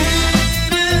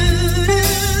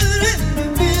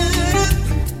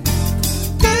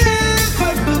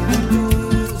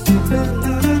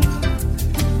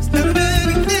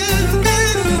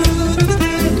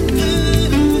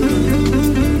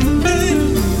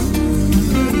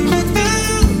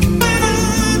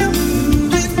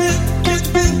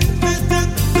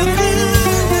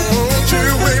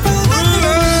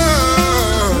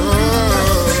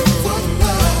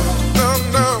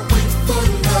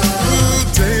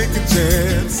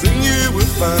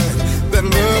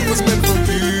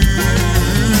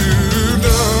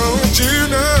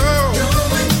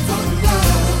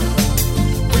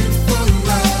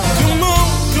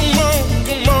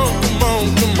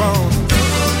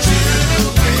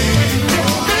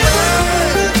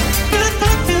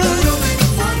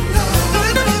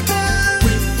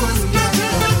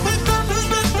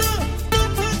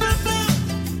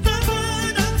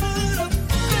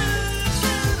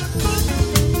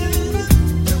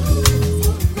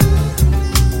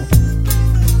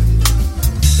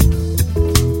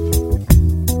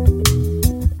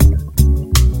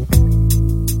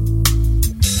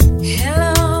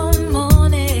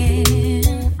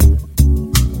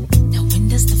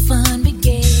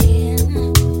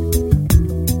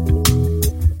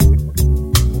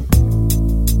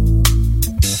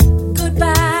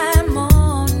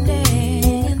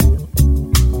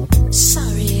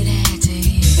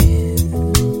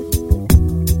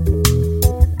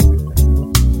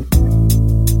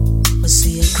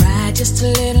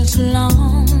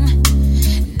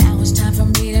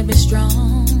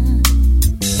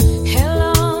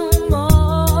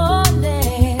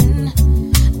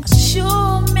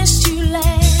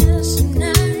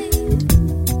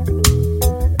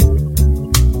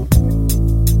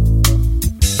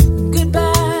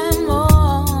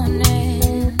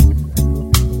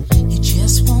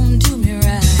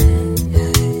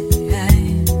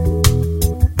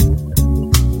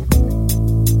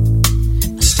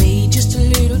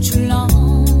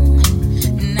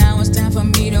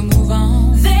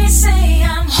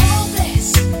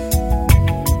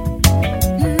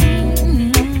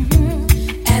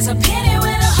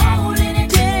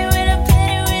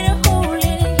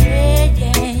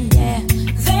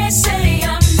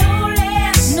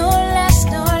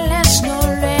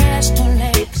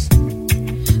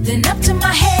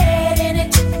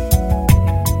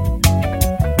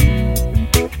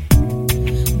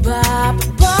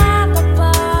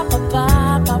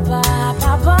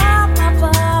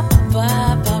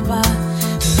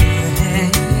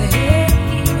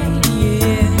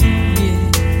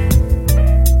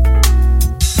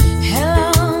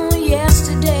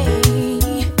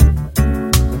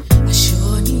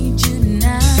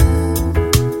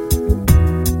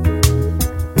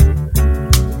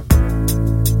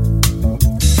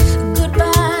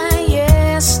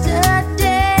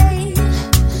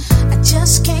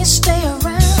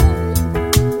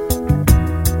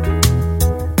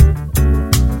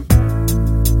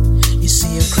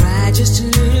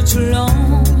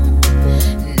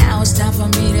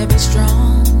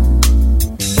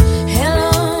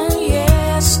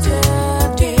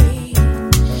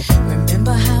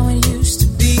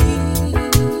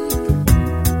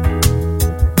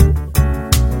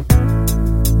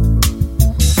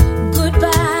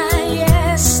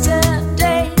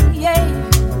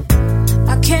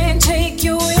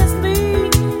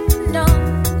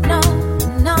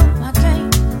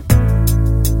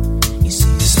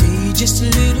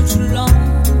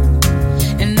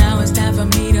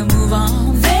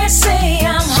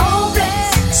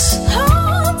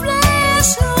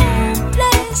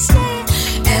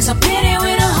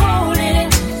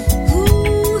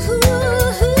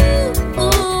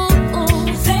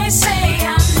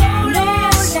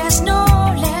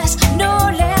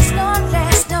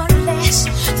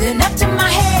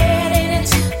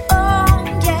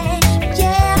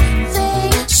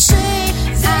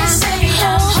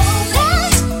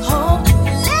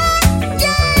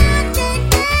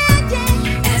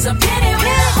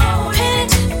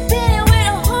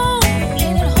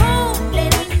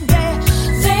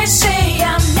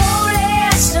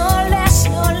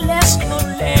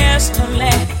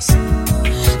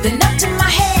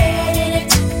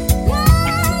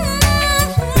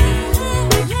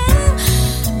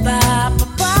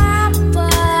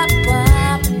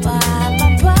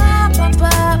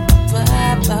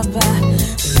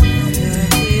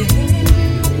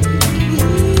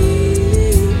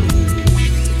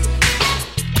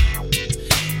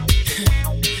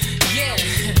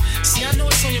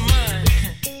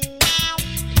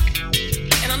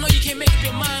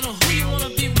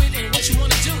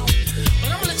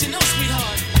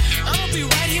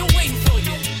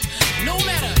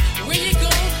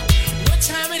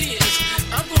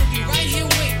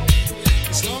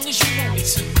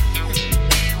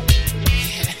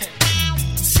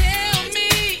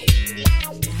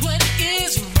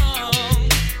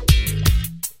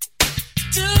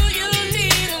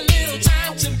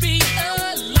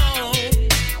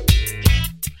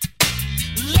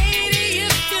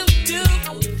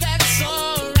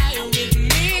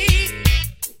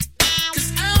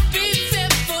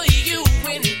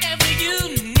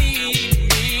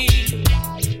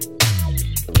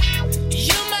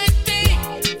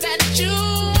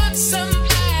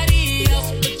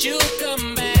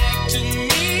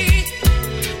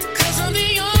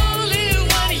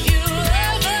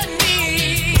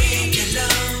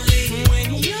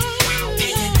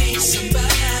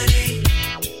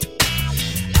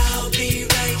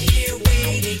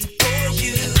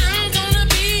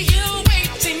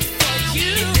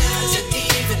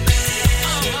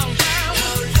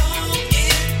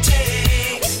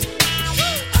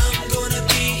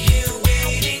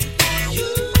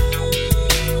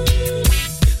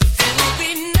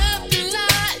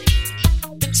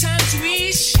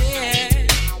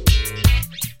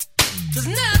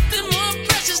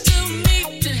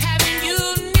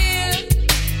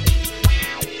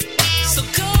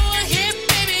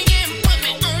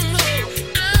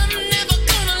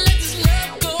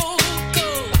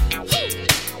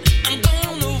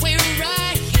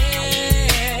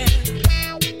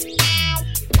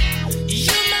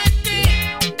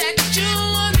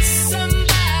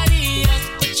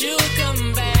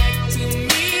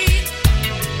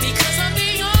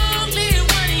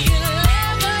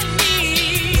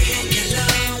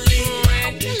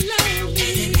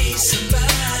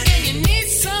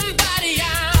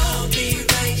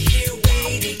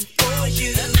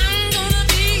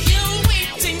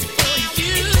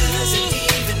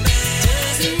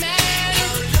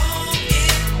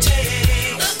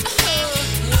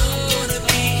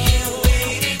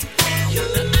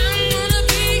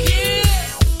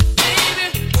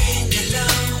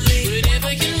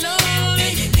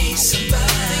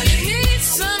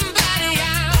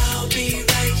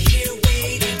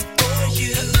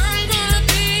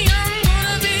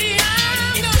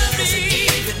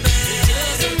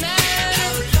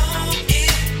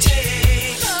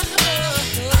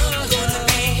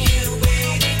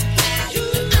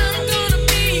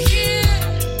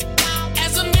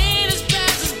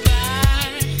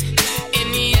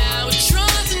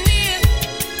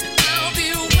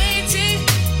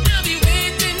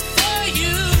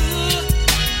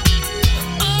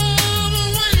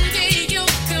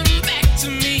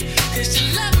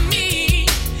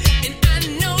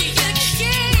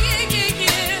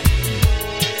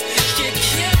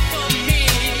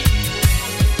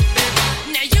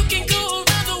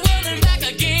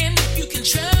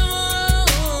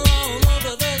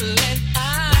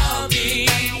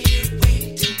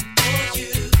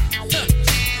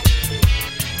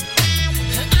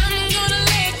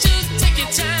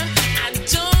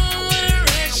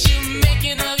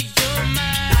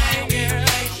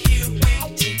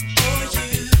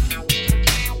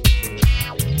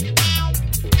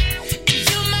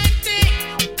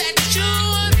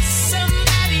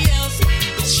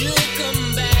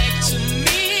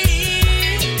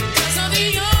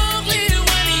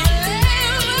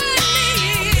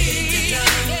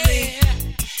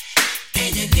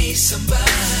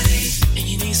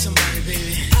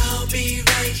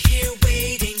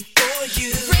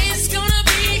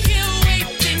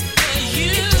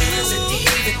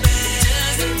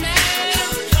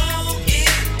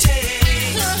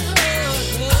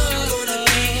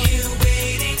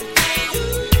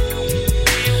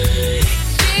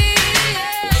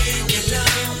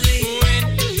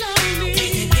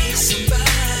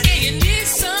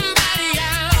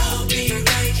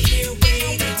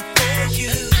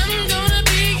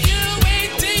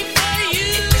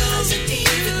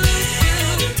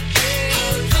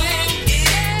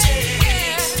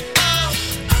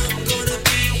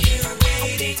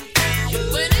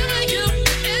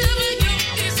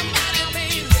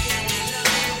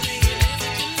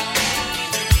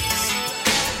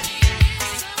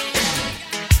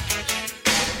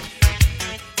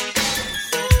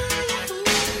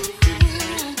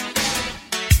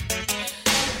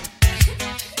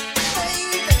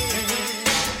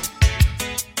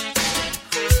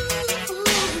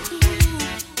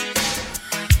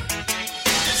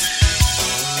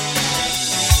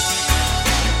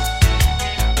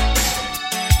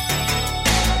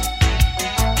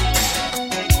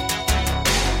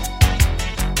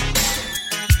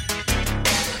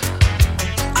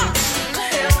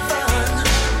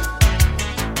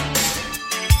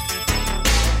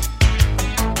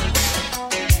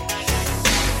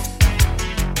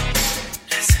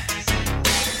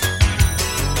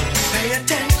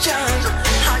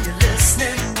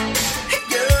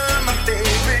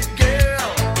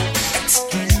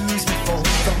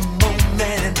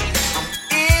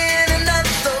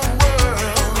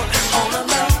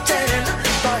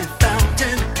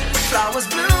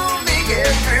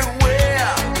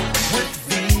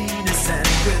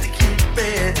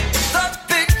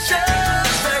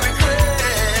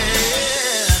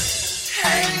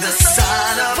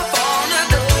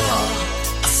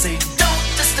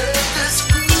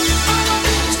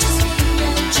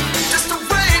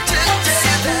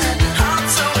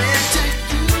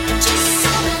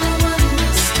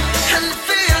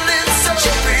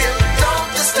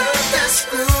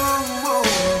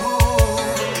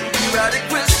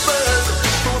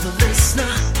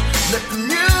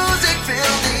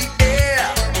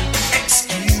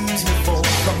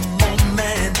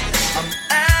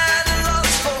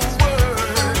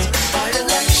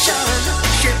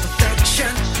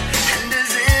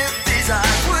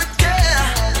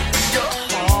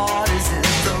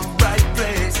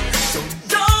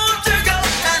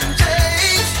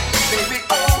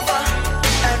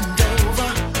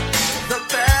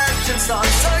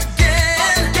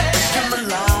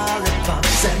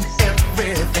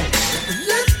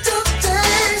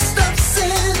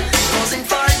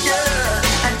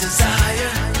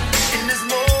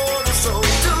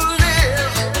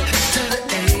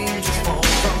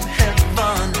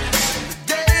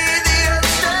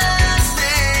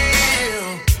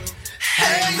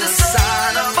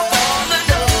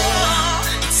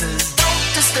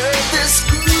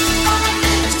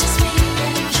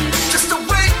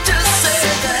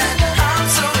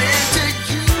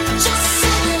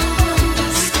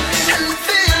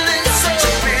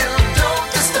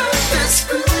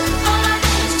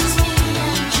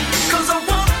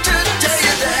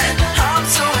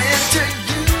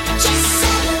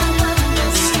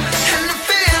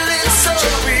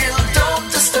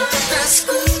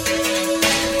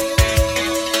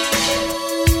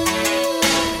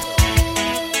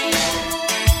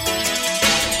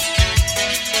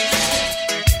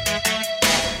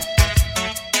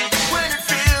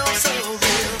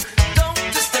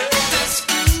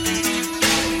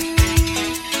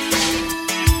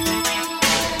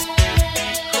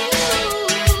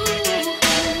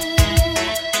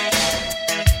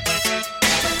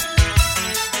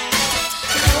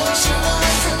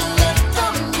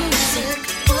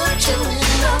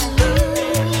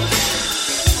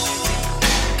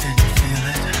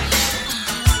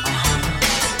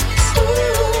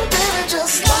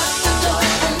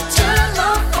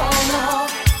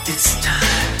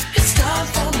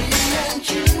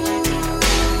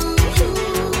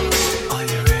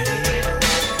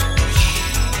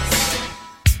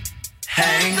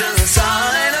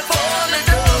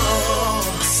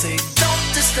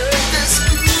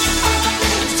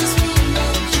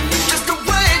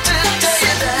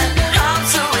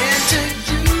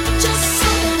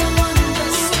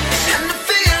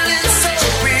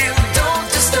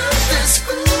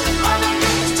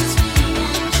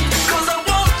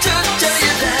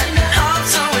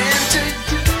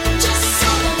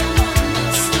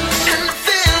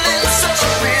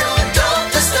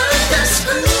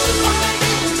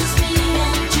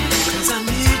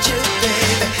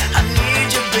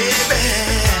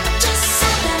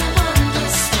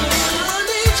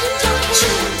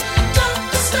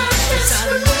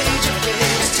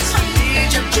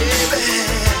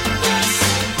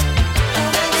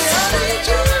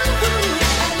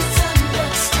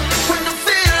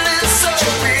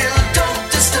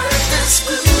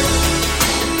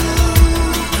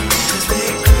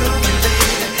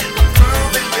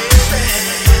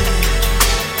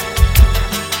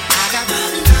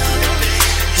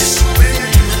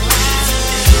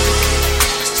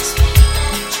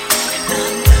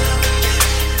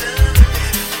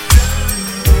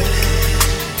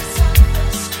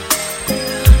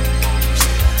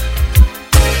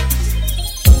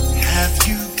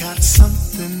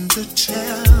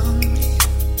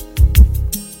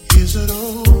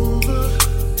over?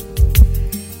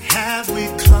 Have we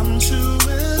come to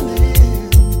an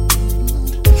end?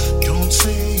 Don't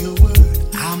say a word,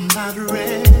 I'm not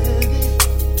ready.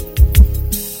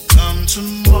 Come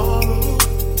tomorrow,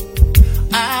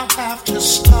 I'll have to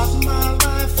start my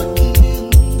life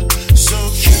again. So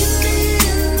keep me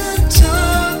in the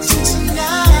dark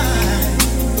tonight,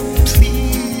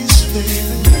 please, baby.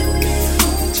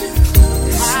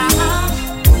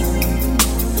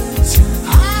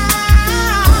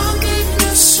 I'll be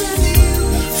missing you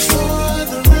for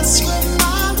the rest of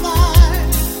my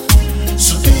life.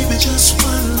 So baby, just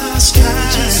one last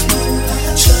time,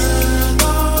 turn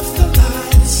off the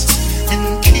lights and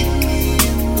keep me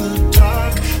in the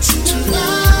dark tonight.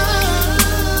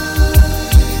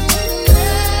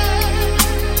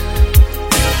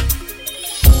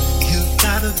 You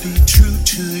gotta be true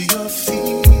to your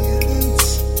feelings.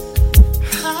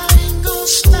 I ain't gonna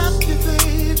stop you,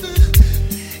 baby.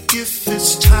 If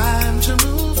it's time to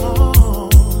move on,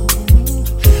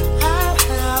 I'll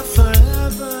have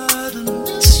forever to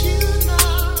miss you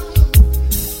now.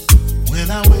 When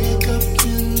I wake up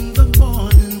in the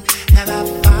morning and I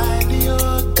find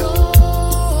you're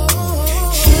gone,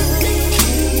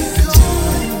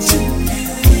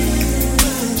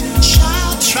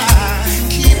 I'll try and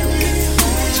keep me,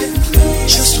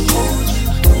 just hold you.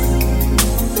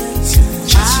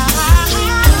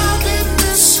 I'll be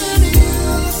missing you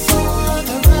for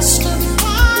the rest of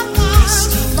my life.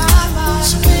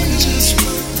 So baby,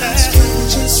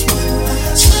 just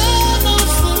turn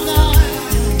off the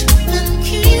light and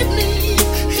keep me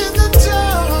in the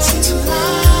dark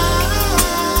tonight.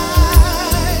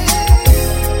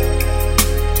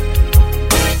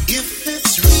 If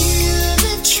it's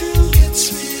really true,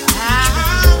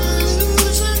 I'm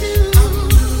losing you,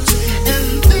 and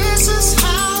this is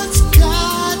how it's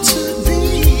got to be.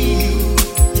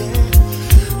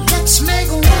 Let's make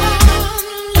one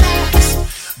last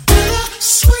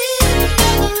bittersweet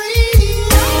memory.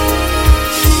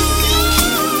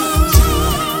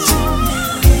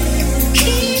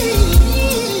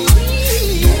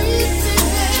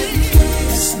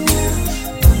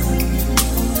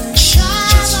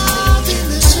 Child, I'll be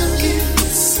missing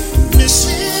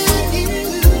you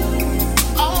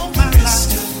all my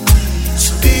life.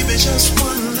 So baby, just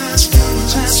one last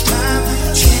time,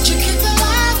 can't you keep the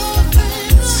light open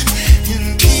and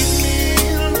keep me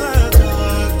in the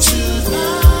dark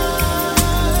tonight?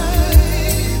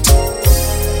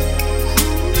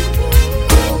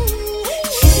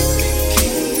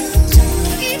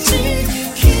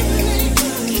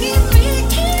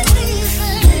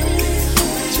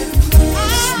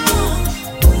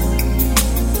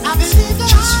 I believe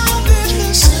that I'll be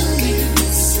missing you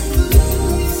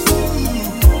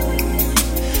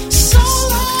so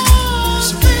long,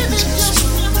 baby. Just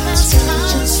one last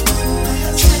time.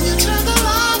 Can you turn the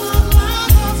light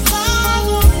on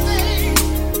fire me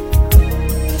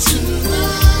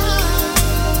tonight?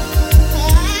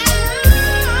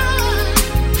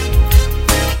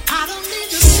 I don't need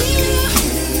to see you,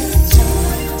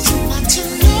 not to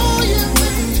know you,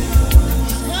 baby.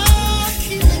 Oh,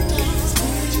 keep it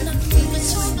down, keep it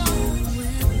so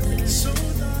dark, so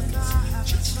dark. I have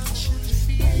to touch and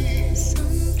feel.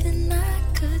 Something I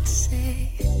could say,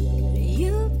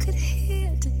 you could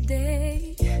hear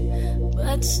today,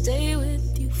 but stay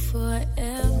with you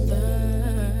forever.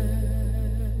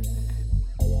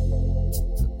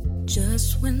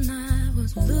 Just when I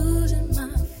was losing my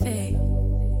faith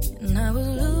and I was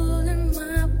losing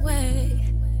my way,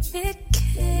 it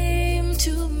came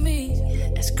to me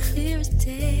as clear as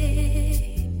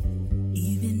day.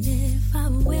 Even if I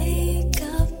wake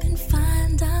up and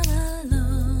find I'm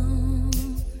alone,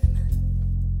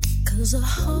 'cause the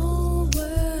whole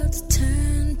world's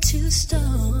turned to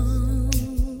stone,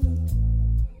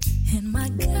 and my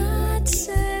God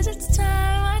says it's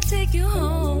time I take you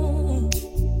home,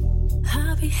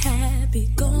 I'll be happy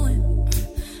going,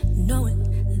 knowing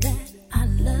that I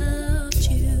loved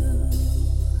you.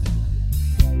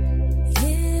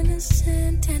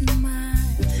 Innocent and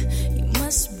mild, you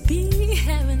must be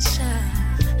heaven shy,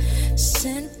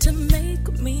 sent to make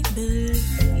me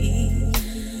believe.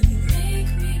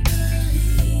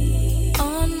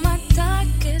 On my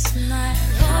darkest night,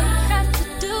 all you have to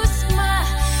do is smile,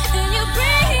 and you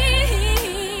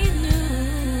breathe new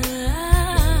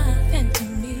life into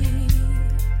me.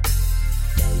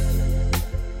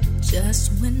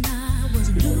 Just when I was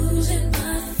losing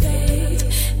my faith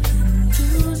and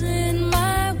losing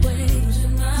my way,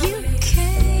 you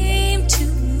came to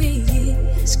me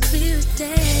as clear as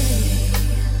day.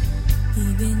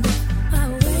 Even if I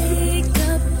wake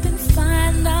up and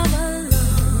find I'm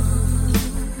alone,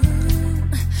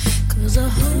 'cause the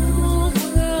whole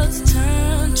world's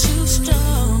turned to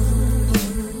stone.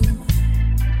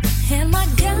 And my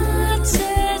God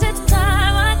says it's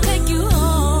time I take you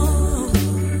home.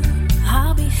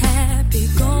 I'll be happy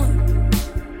going,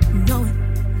 knowing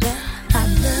that I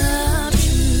love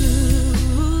you.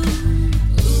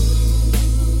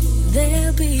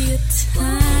 There'll be a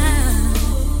time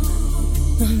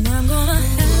when I'm gonna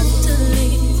have to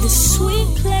leave this sweet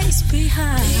place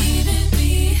behind.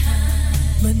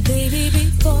 But baby,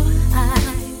 before I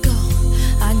go,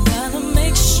 I gotta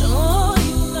make sure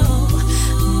you know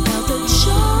about the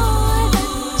joy that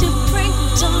you bring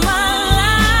to my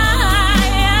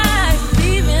life.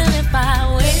 Even if I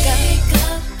wake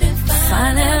up and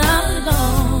find that I'm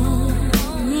alone,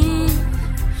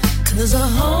 'cause the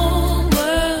whole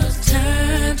world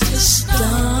turns to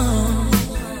stone.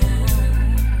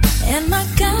 And my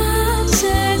God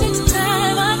says it's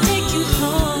time I take you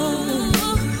home.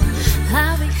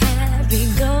 I'll be happy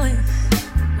going,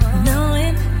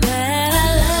 knowing that I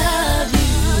love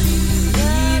you.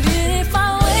 Even if I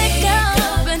wake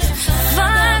up and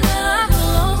find that I'm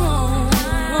alone,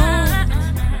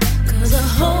 'cause the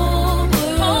whole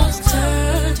world's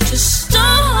turned to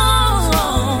stone.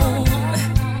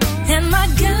 And my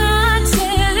God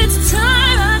said it's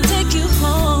time I take you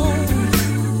home.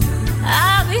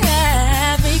 I'll be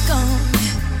happy going,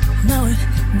 knowing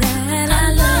that I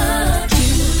love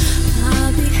you.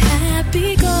 I'll be happy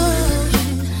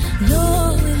going,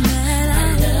 knowing that I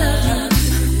love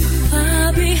you.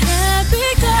 I'll be happy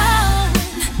going,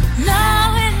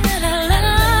 knowing that I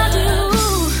love you.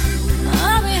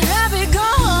 I'll be happy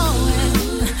going,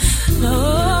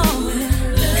 knowing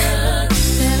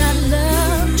that I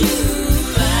loved you.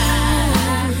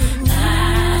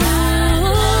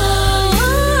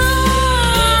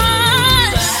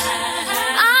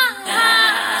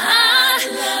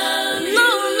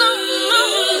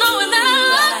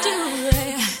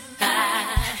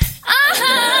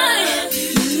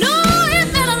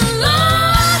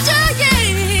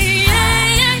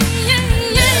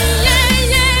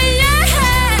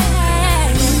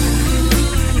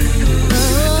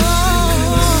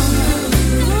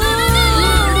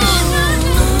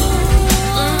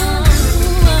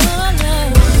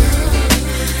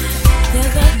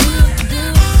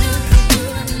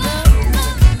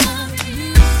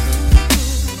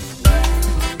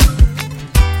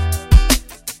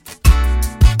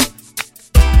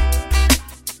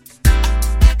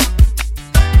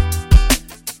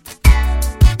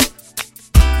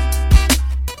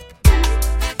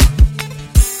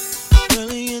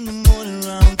 Early in the morning,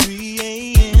 around 3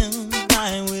 a.m.,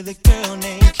 lying with a girl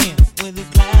named Kim with a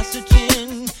glass of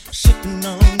gin, sipping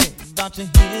on it, about to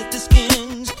hit the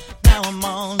skins. Now I'm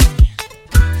all in.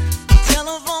 The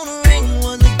telephone ring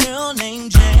was a girl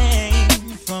named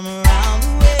Jane from around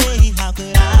the way. How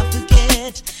could I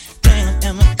forget? Damn,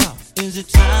 am I caught? Is it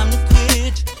time to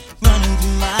quit? Running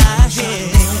through my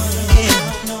head.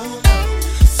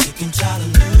 Sick and tired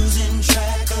of losing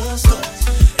track of stuff.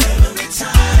 Every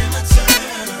time I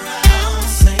turn around,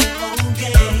 same old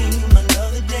game,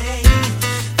 another day.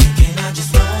 Thinking I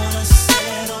just wanna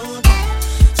settle down.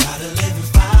 Tired of living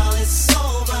foul, it's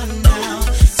over now.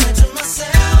 Said to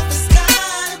myself, there's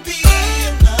gotta be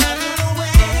another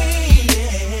way.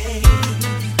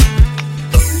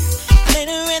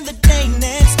 Later in the day,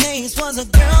 next case was a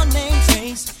girl named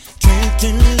Trace. Draped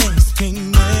in lace, pink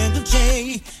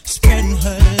negligee, spreading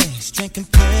her legs, drinking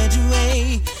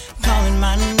Perrier, calling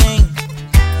my name.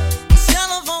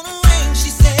 Telephone rang, she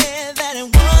said that it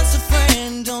was a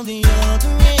friend on the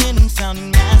other end,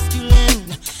 sounding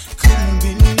masculine. Couldn't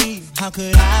believe, how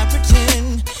could I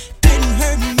pretend? Didn't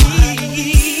hurt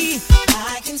me.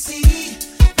 I can see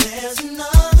there's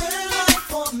another life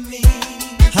for me.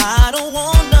 I don't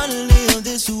wanna live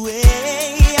this way.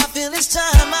 I feel it's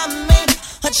time I made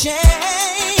a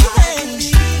change.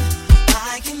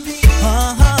 I can be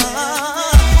and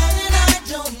I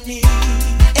don't need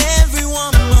every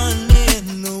woman in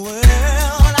the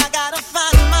world. I gotta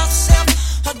find myself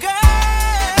a girl.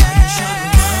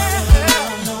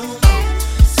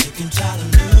 Sick and tired of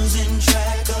losing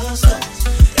track of stuff.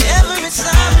 Every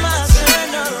time I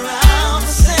turn around,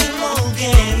 the same old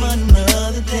game,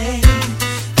 another day.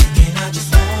 Thinking I just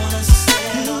wanna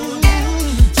settle down.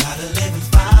 Tired of living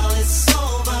foul, it's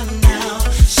over now.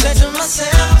 Said to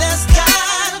myself, there's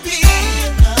gotta be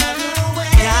another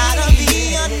way. Gotta be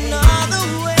another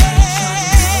way.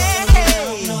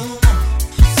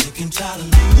 Sick and tired of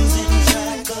losing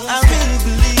track of I really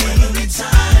believe every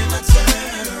time I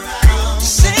turn around,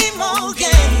 same old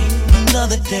game,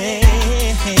 another day.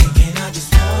 Thinking I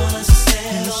just wanna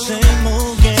settle. Same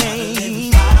old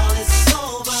game.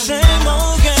 Same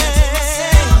old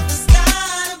game.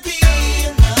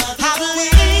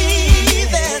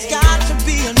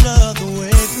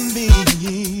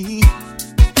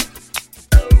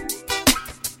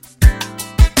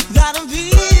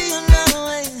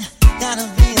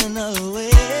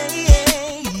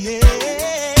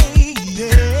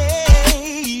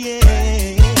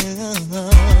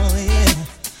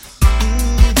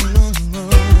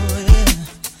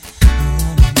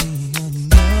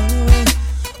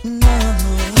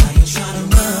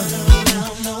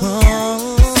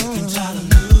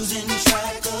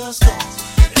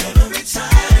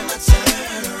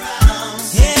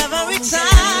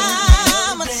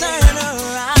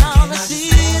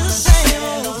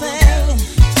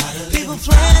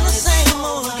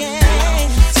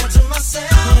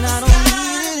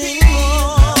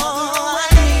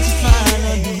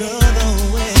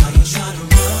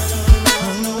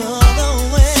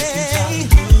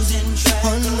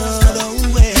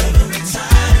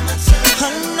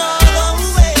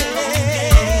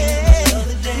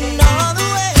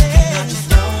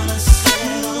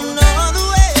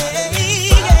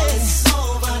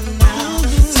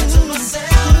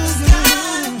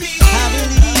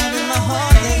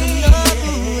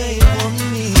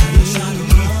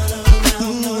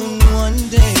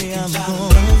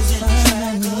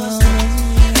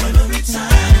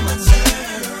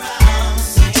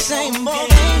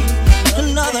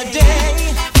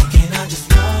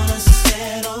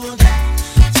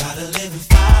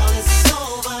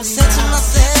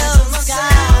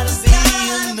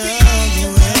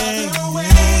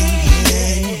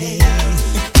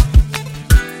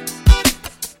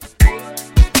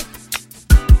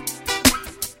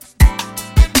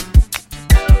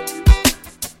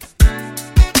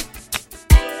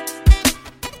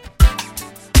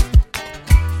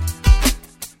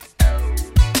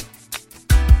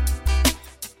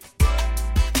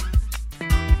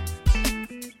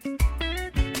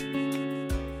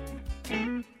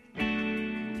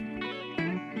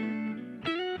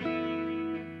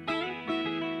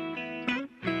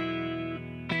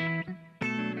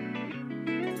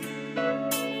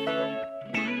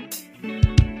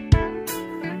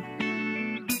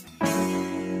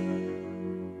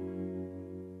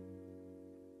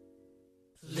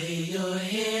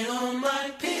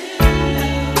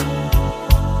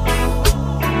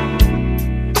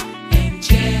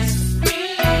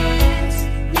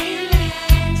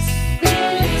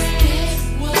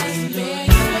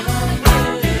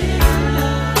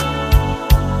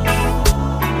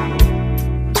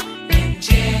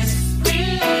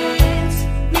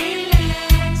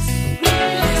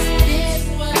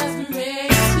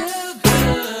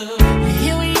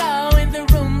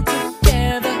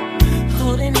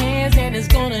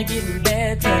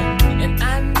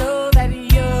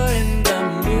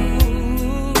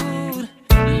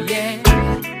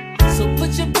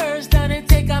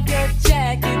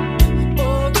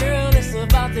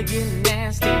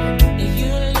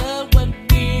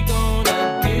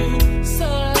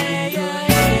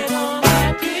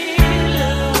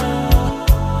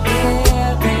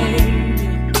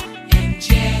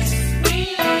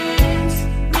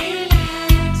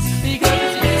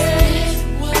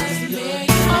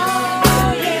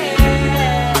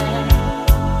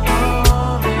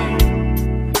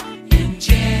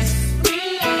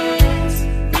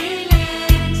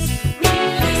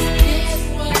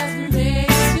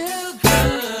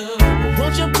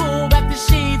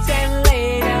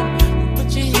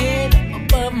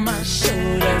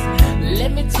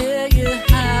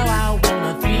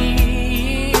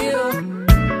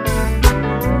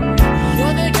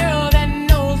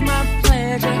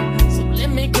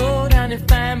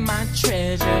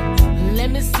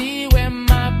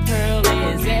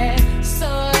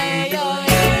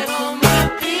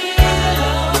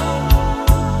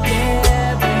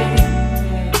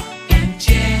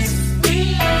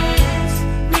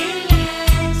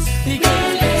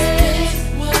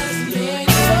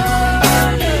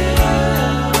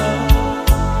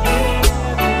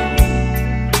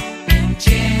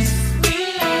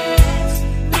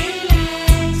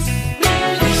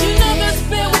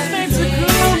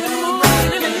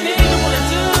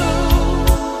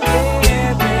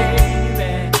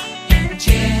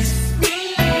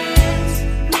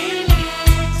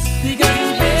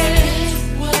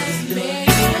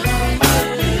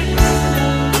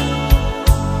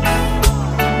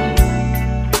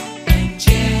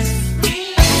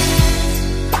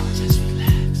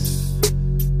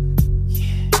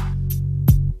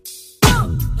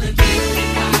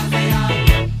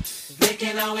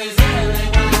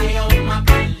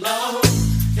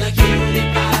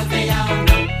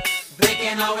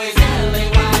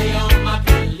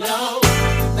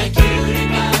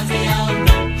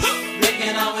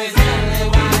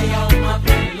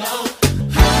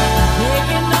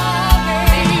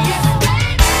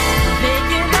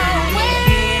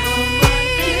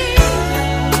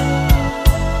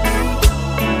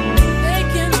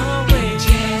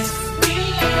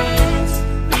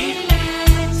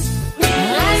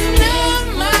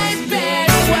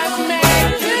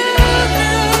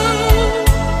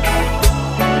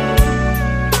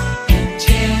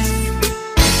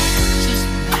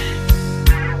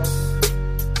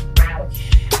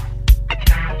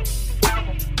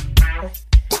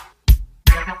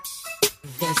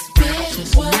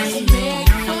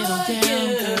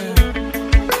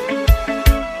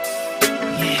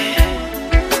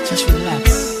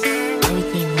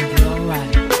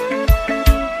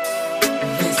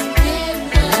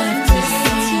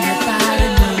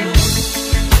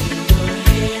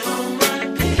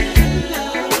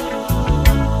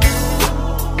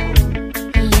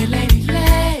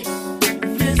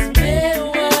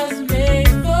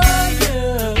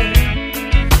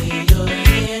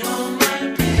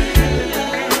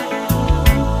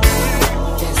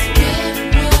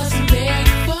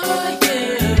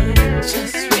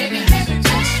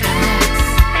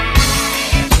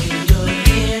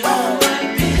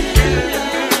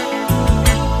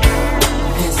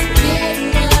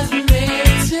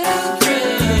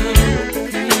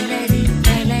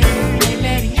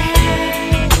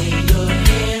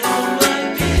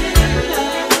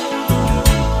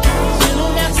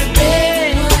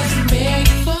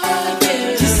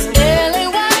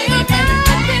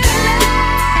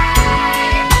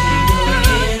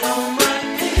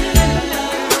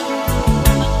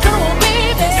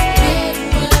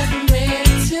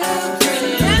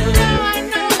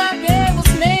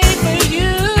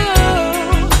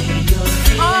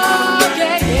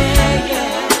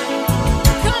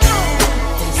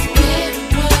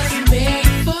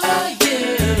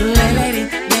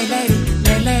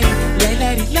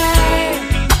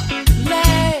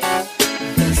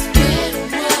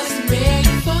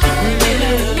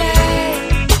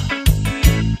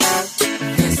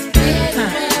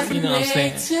 I'm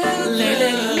saying?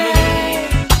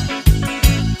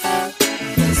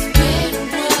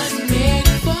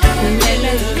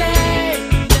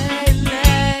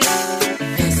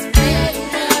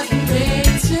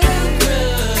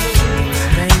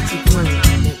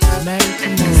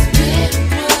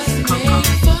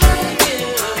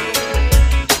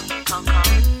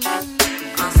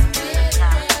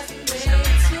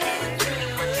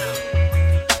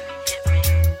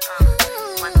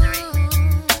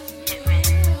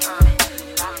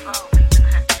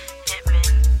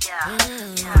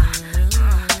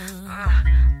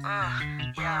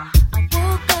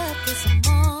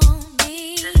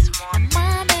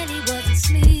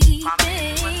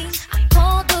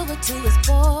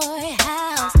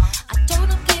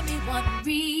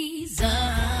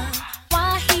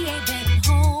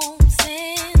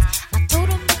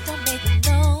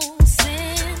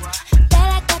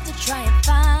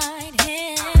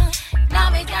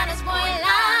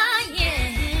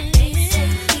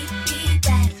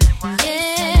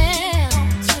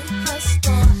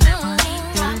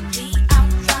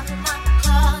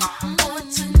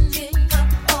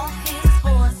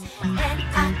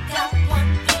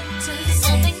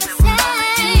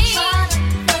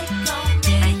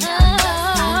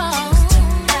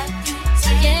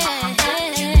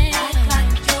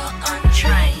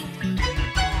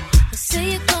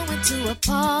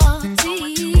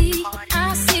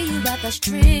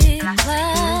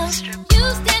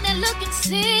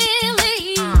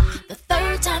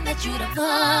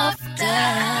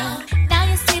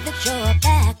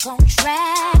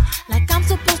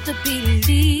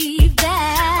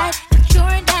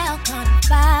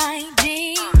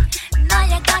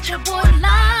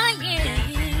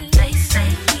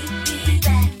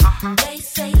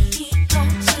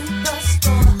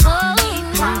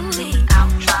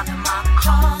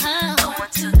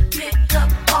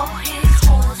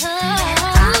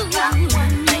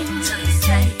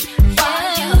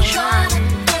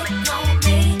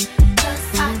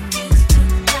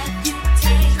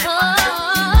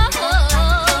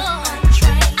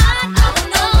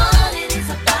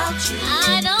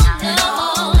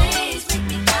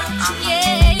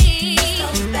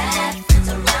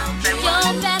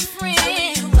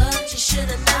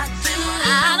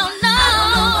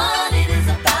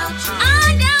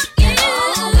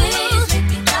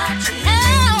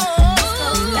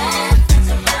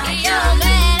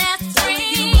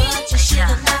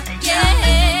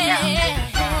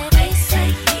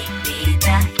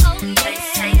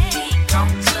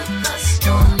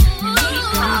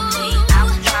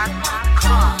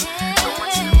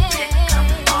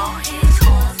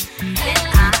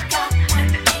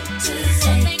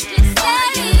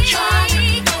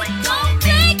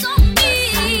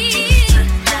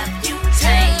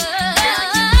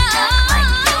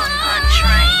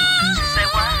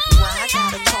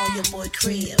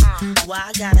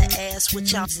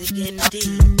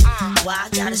 Why I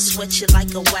gotta sweat you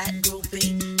like a whack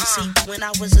groupie? See, when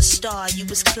I was a star, you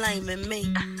was claiming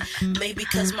me. Maybe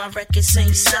cause my records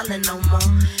ain't selling no more,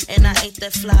 and I ain't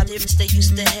that fly lyrics they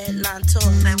used to headline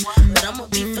tours. But I'ma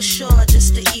be for sure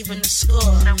just to even the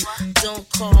score. Don't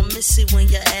call Missy when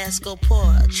your ass go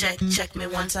poor. Check me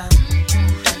one time.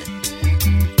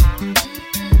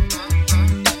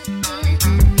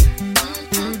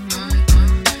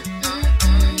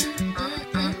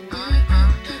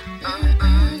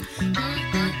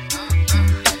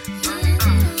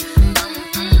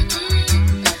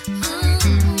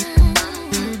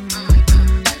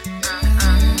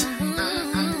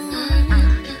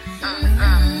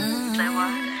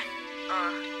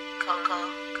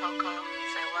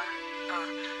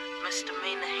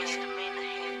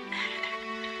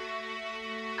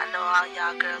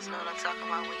 Girls know what I'm talking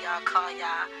about when y'all call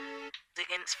y'all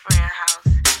Diggins' friend house.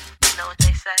 You know what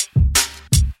they say?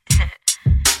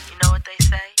 You know what they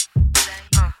say?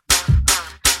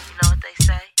 You know what they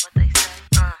say? What they say?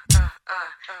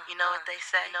 You know what they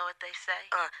say? Know what they say?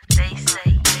 They say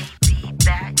they be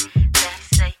back. They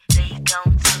say they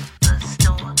gone to the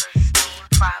store.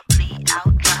 Probably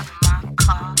out driving my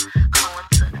car, going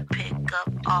to pick up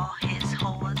all his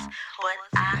whores. But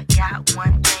I got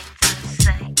one thing to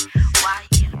say. Why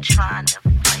you trying to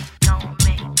flake on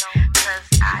me? Cause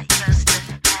I used to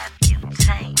have you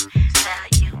tame. Now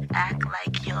you act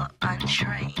like you're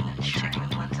untrained. Check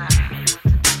me one time.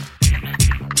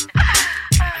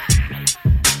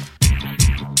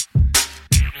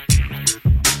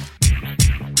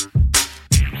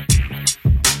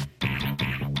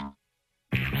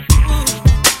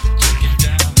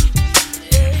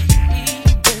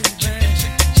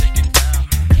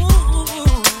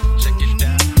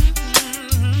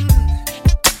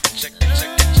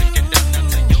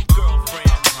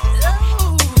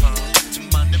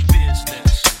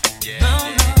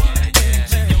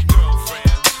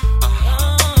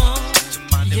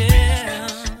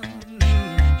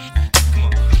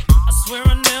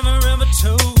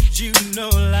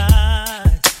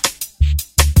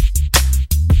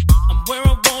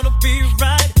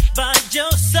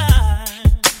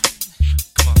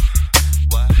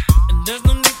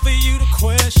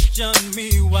 question me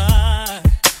why.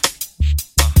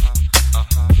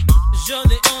 You're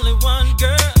the only one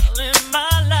girl in my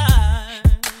life.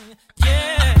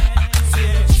 Yeah,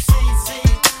 yeah.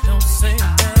 Don't say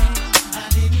that. I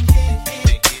didn't hit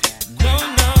it. No,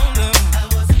 no, no. I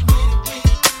wasn't with it.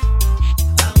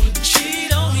 I wouldn't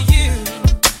cheat on you.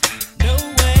 No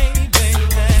way, baby.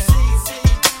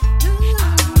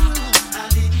 I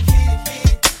didn't hit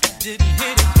it. Didn't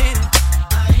hit it.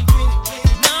 I ain't with it.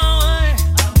 No, I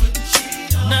wouldn't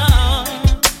cheat on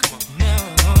you. No.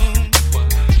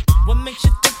 What makes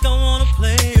you think I wanna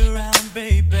play around,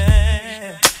 baby?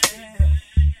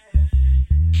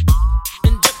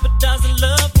 And jeopardizing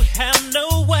love we have no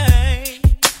way.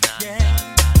 Yeah.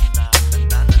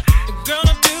 Girl,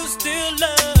 I do still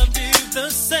love you the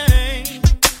same.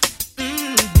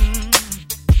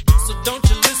 So don't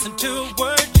you listen to a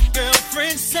word your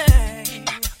girlfriend say.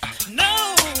 No,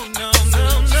 no, no,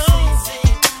 no.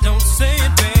 Don't say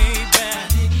it, baby.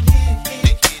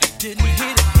 Didn't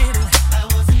hit it.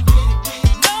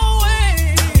 No way.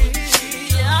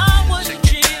 I wouldn't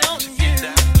cheat on you.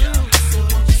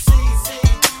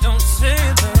 Don't say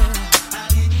that.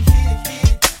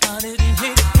 I didn't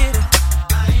hit it.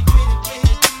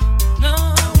 No,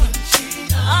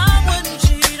 I wouldn't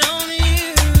cheat on you.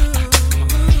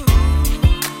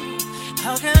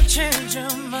 How can I change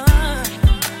your mind?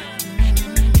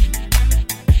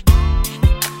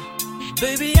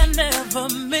 Baby, I never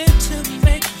meant to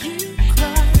make you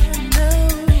cry, no.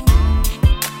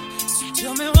 So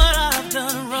tell me what I've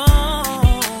done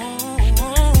wrong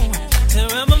to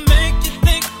ever make you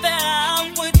think that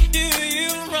I would do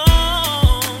you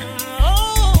wrong.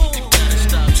 Oh.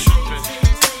 Stop tripping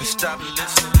and stop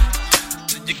listening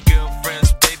to your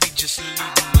girlfriends, baby. Just leave them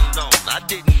alone. I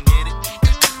didn't hit it.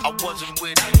 I wasn't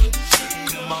with it.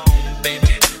 Come on,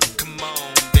 baby. Come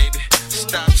on, baby.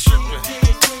 Stop tripping.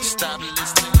 Stop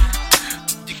listening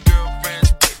to your girlfriends,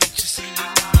 baby. Just leave them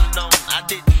alone. I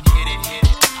didn't hit it.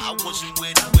 I wasn't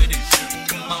with it.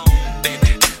 Come on,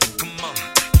 baby. Come on.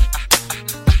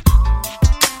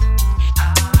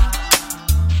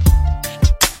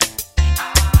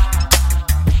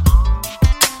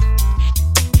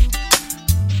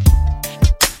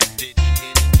 Didn't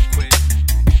hit it, quit it.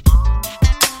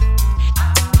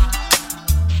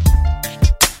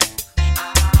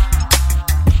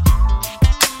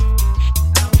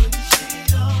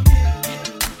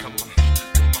 Come on.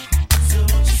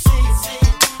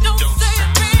 Don't say it,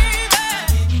 baby.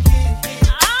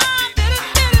 I didn't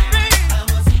hit it, baby.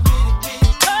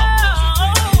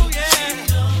 Oh, yeah.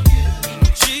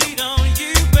 Cheat on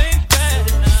you, baby.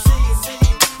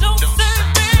 Don't say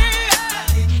it, baby. I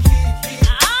didn't hit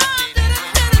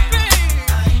it, baby.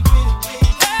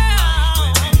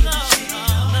 No.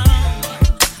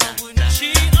 I wouldn't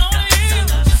cheat on you.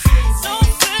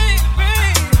 Don't say it,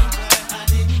 baby.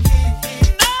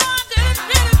 No, I didn't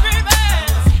hit it, baby.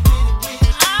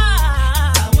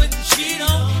 I wouldn't cheat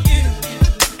on you.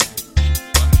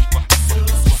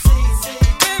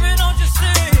 Baby, don't you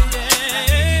say it.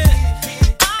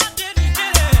 I didn't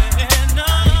hit it. No.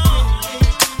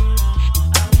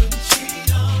 I wouldn't cheat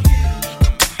on you.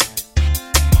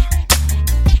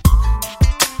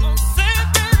 Don't say it,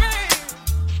 baby.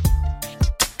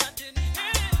 I didn't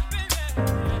hit it, baby.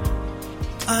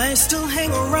 I still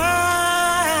hang around,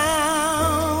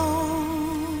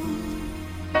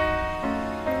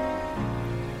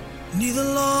 neither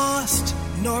lost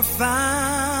nor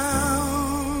found.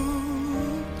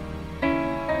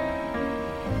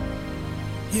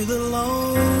 Hear the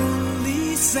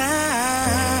lonely sound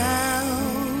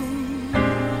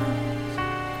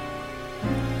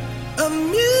of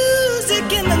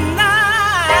music in the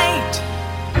night.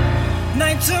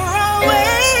 Nights are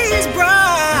always bright.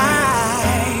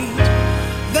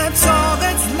 That's all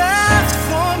that's left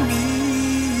for me.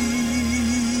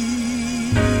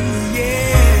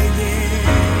 Yeah, yeah.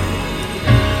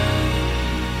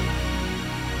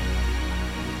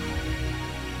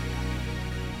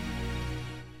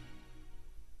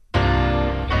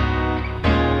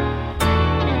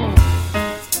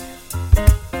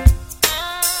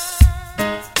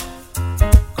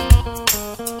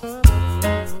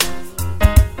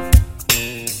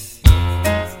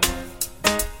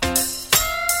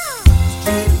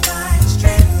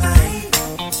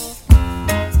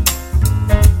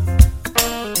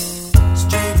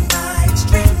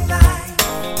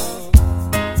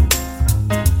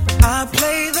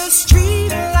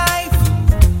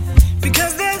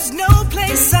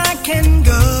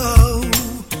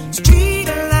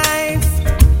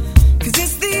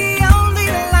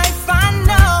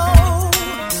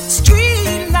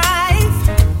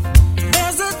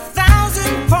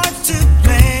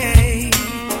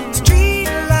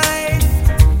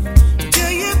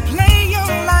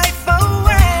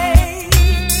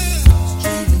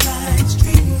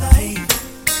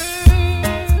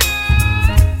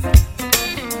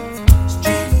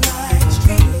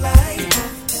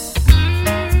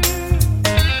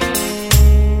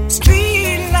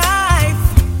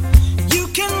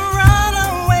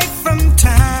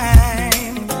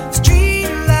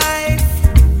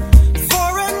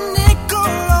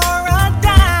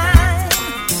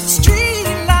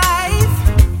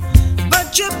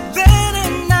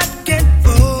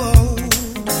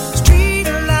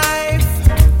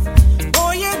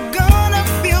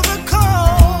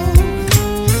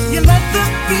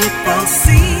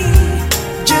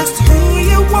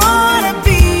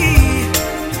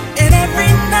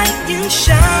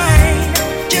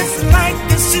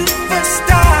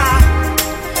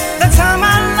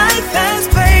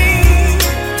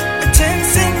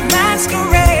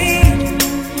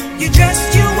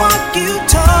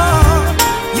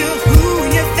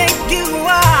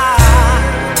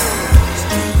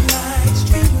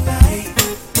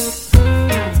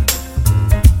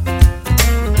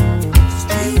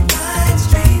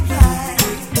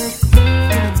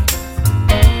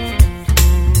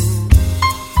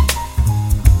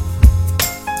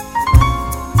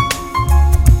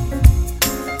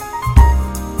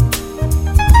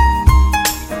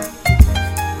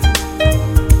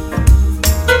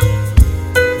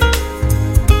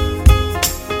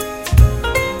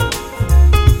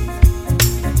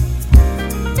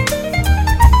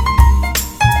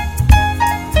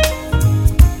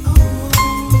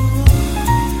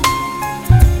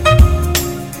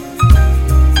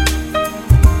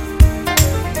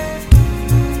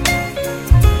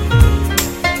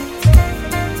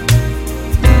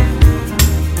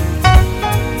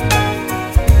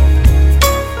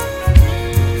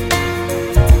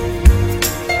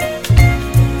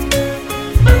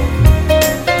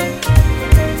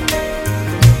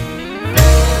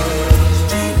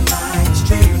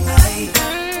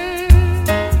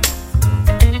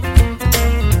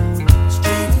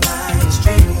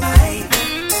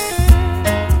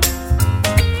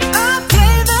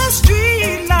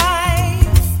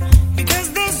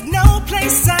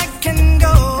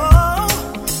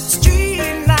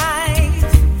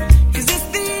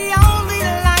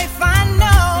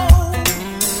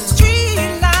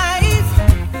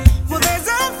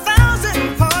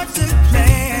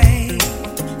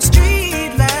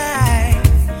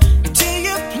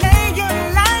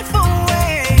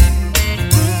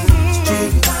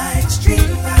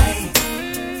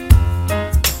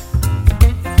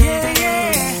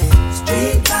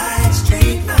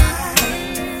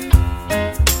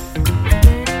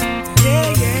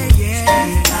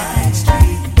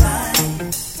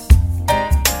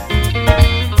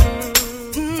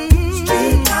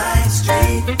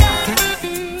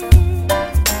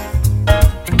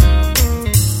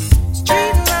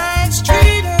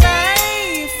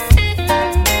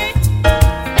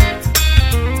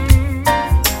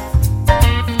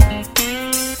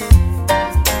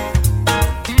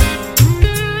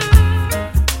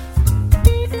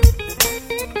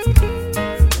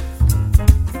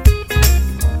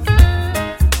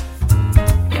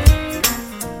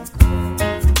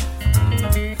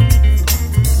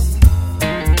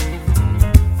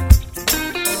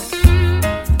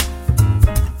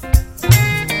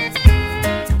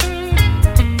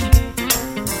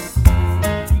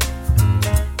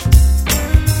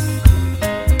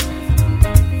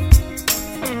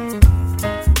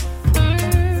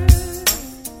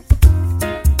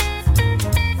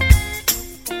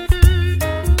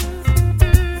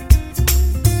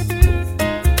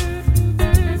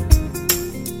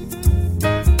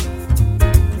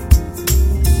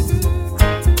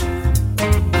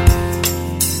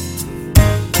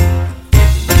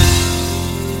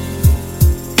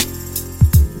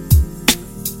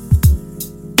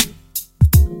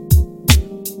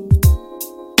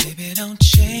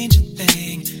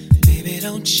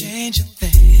 don't change a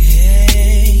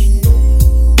thing.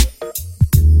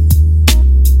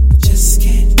 Just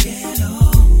can't get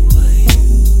over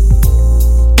you.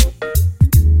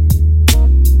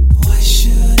 Why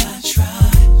should I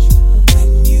try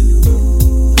when you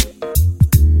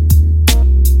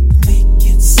make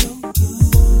it so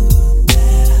good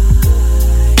that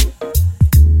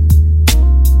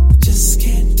I just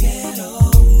can't get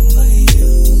over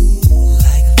you?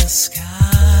 Like the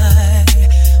sky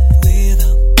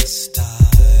without the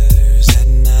stars.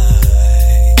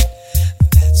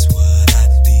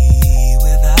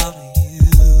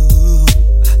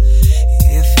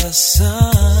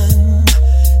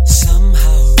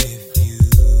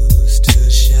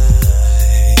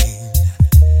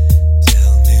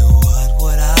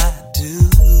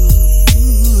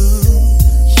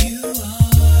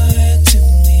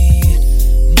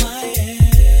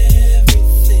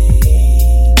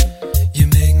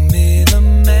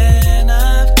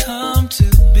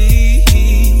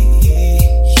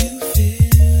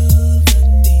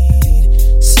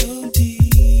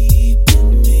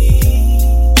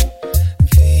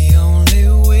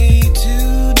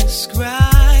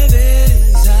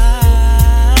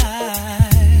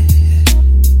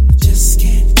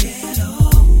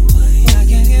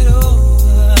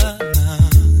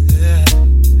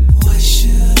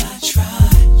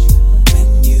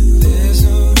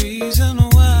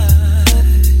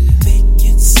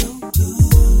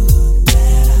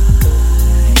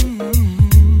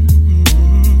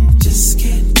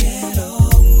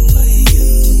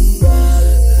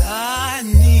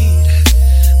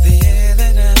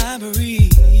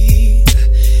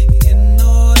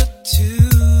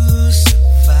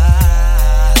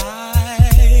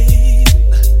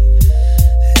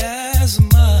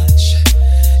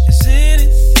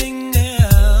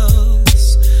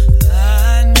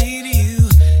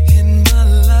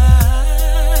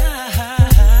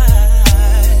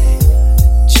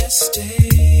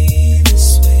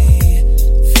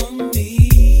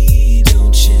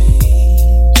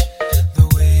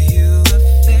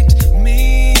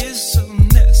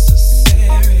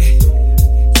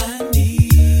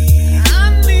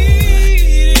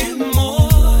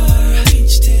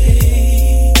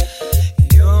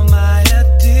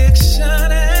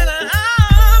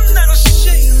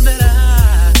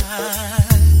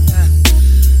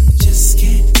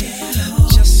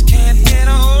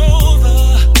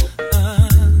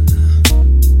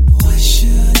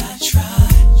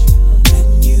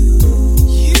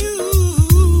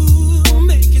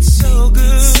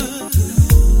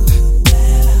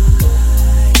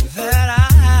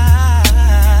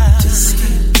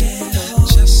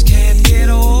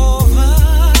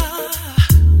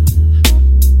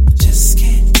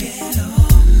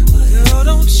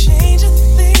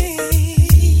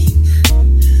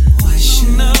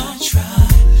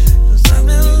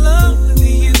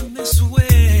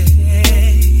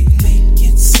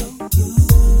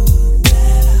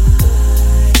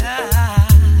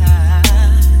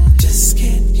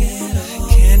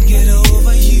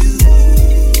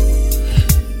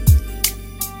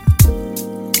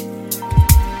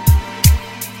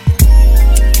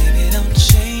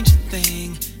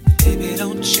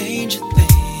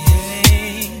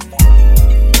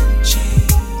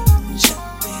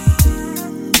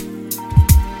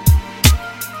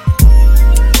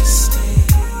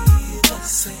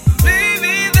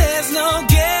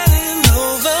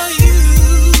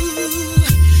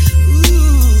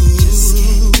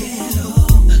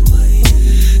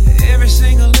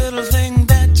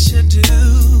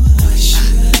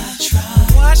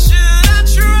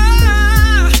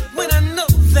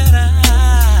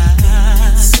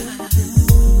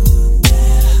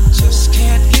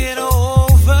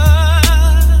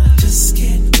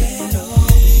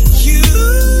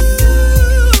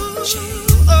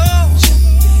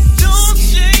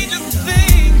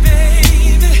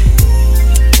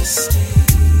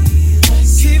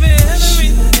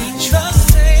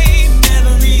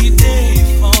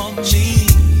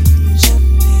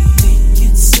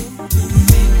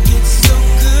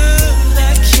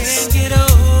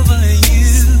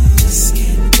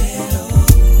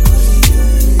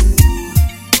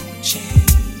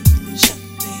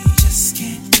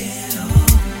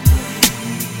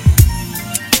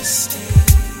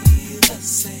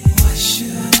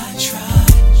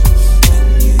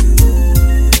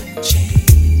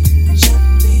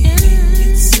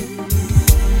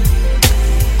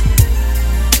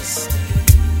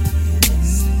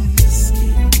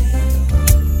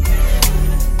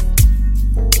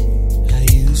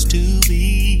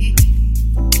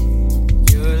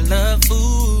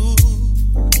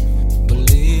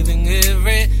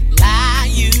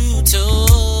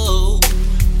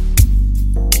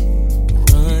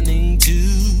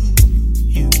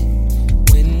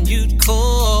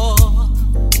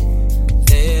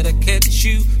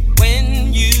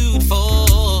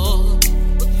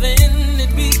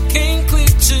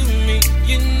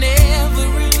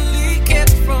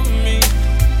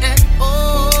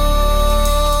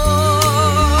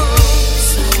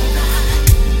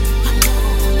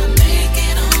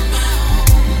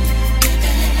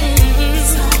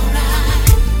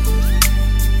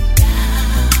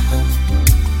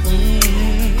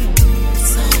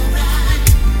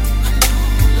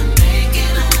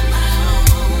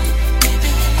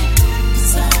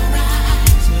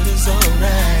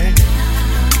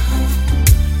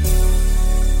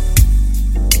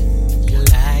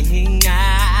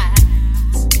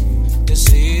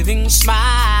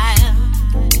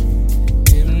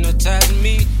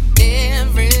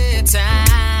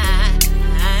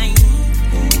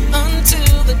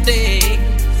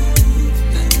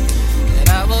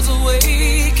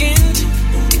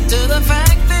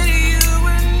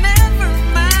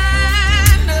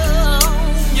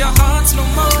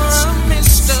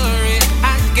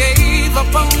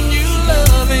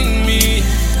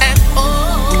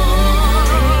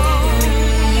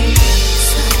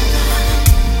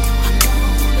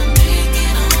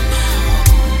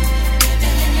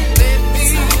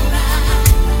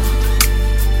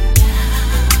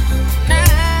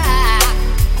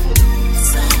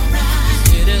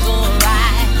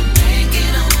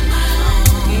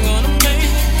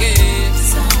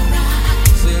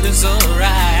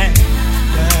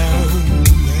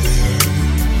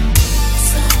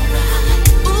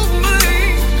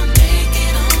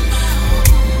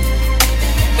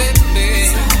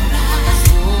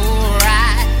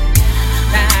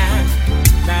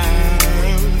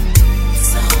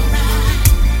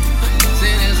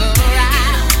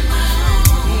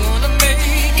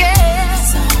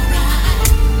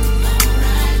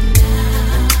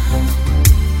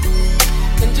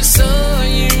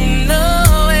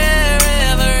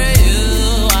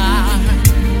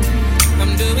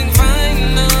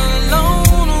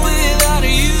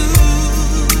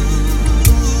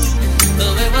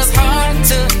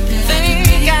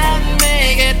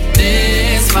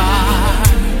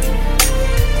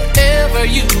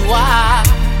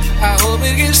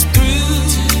 it gets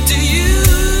through to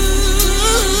you.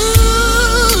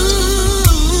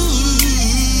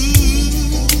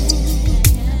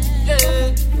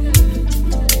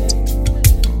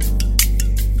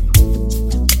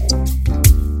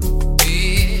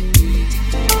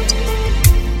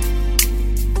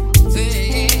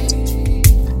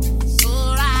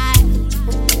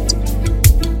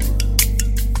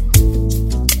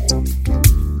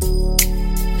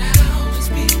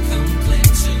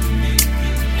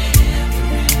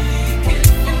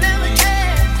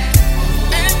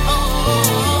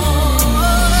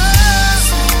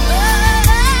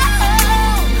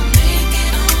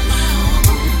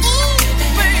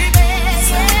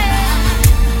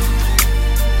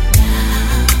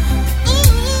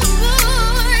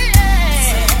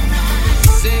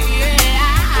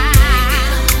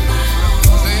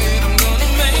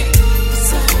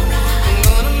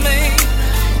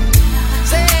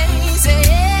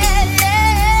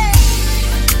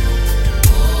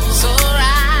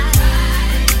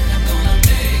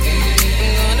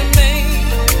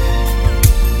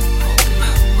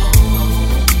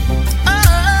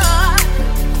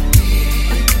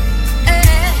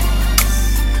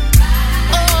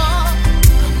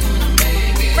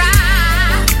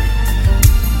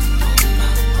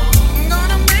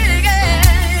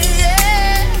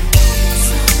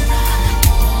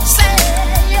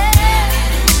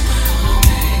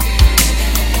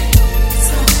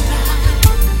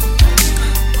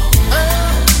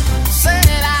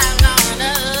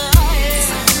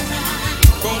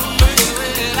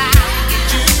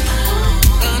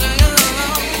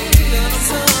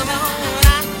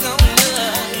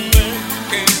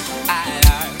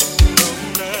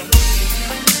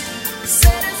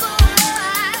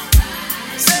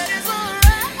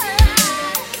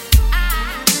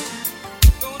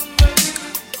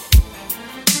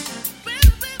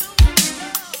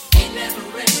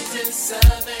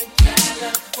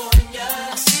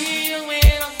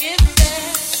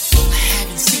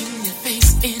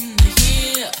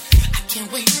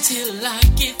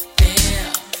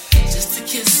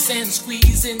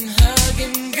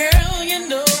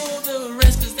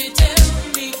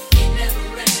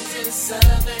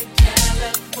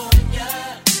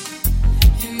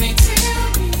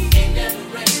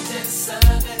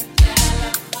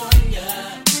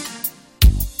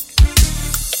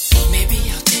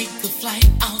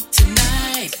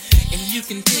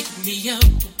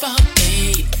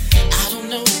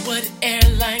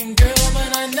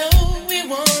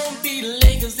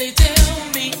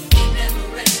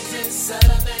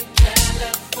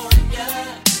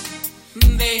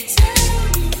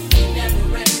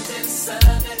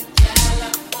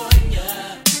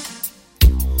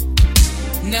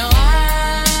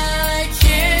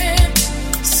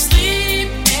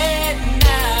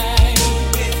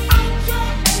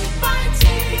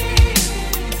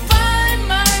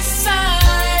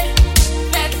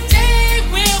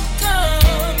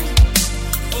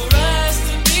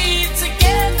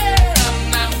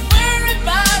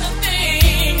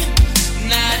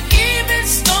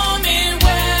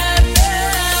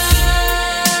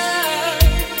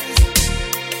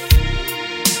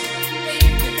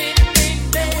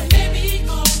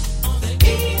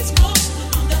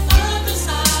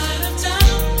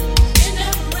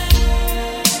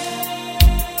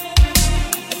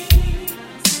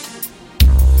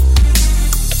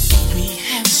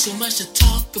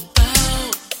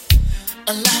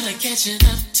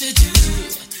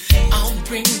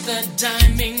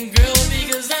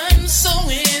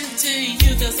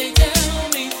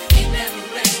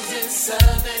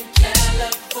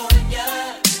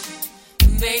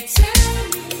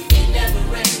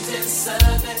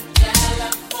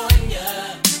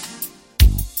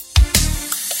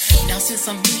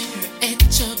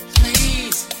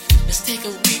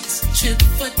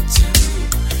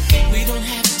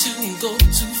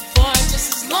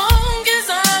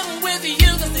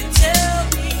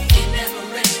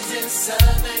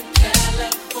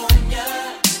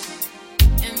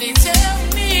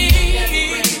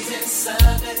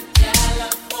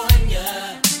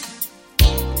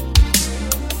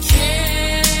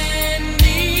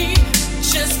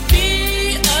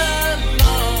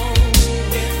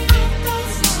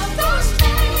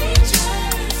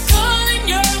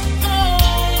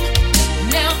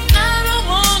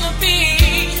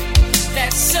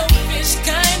 Selfish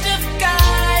kind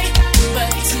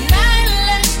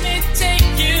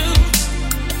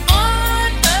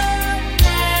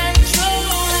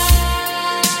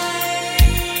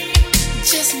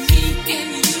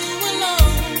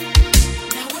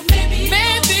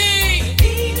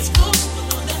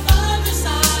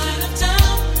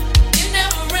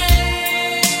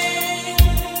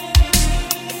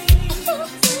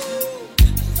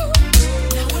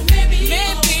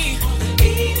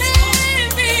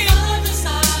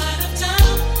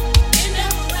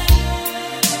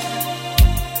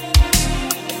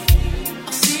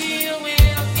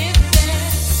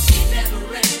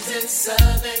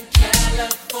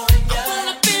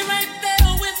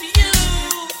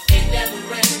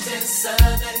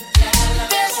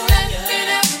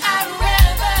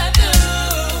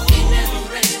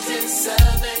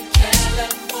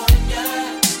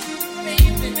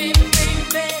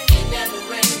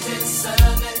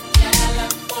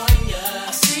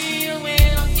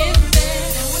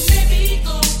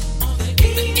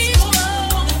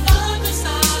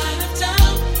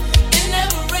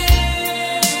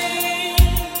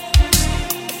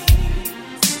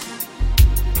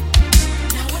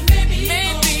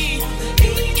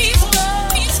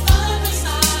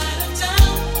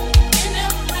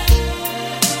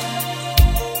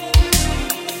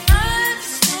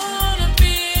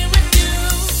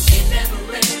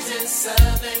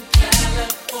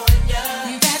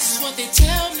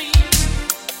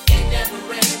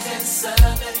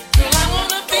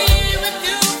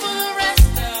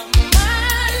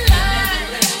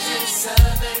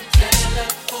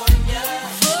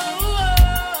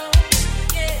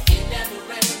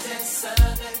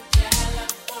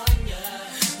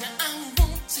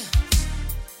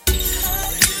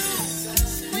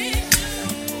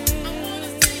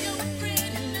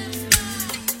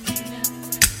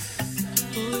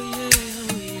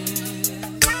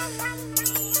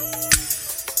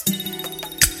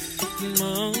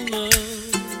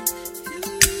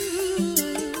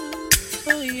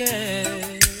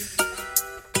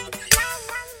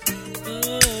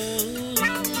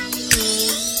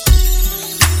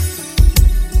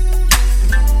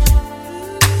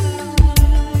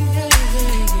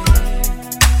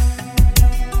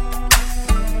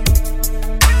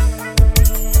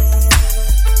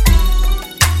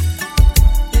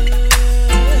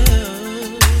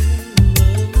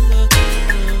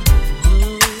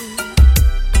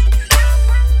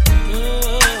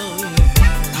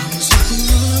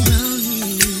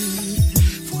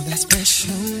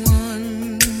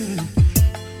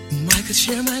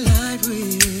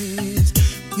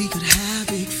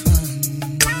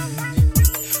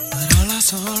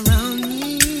around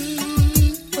me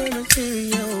were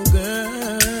material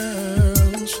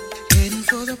girls, heading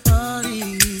for the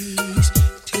parties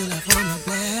till I found a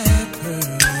black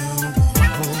pearl. I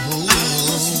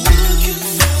was looking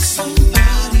for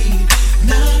somebody,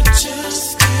 not just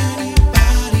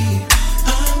anybody.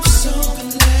 I'm so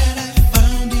glad I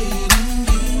found it in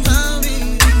you.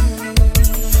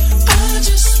 I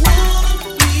just wanna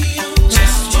be around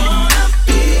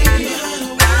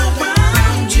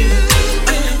you.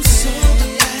 I'm so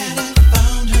glad I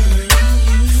found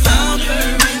her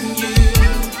in you.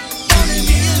 Wanna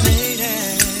be a lady,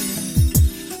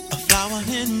 a flower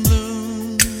in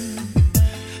bloom,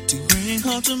 to bring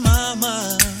home to mama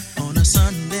on a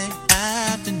Sunday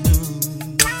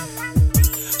afternoon.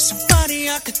 Somebody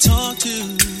I could talk to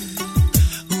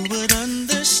who would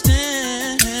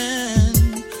understand,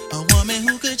 a woman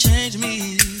who could change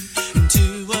me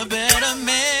into a better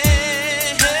man.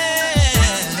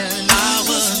 I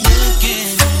was looking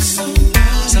for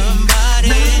somebody,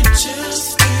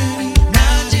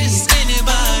 not just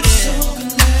anybody.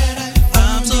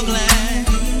 I'm so glad,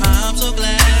 I'm so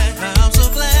glad, I'm so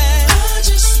glad. I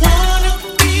just wanna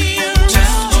be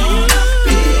around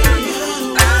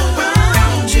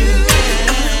you.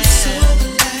 I'm so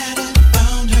glad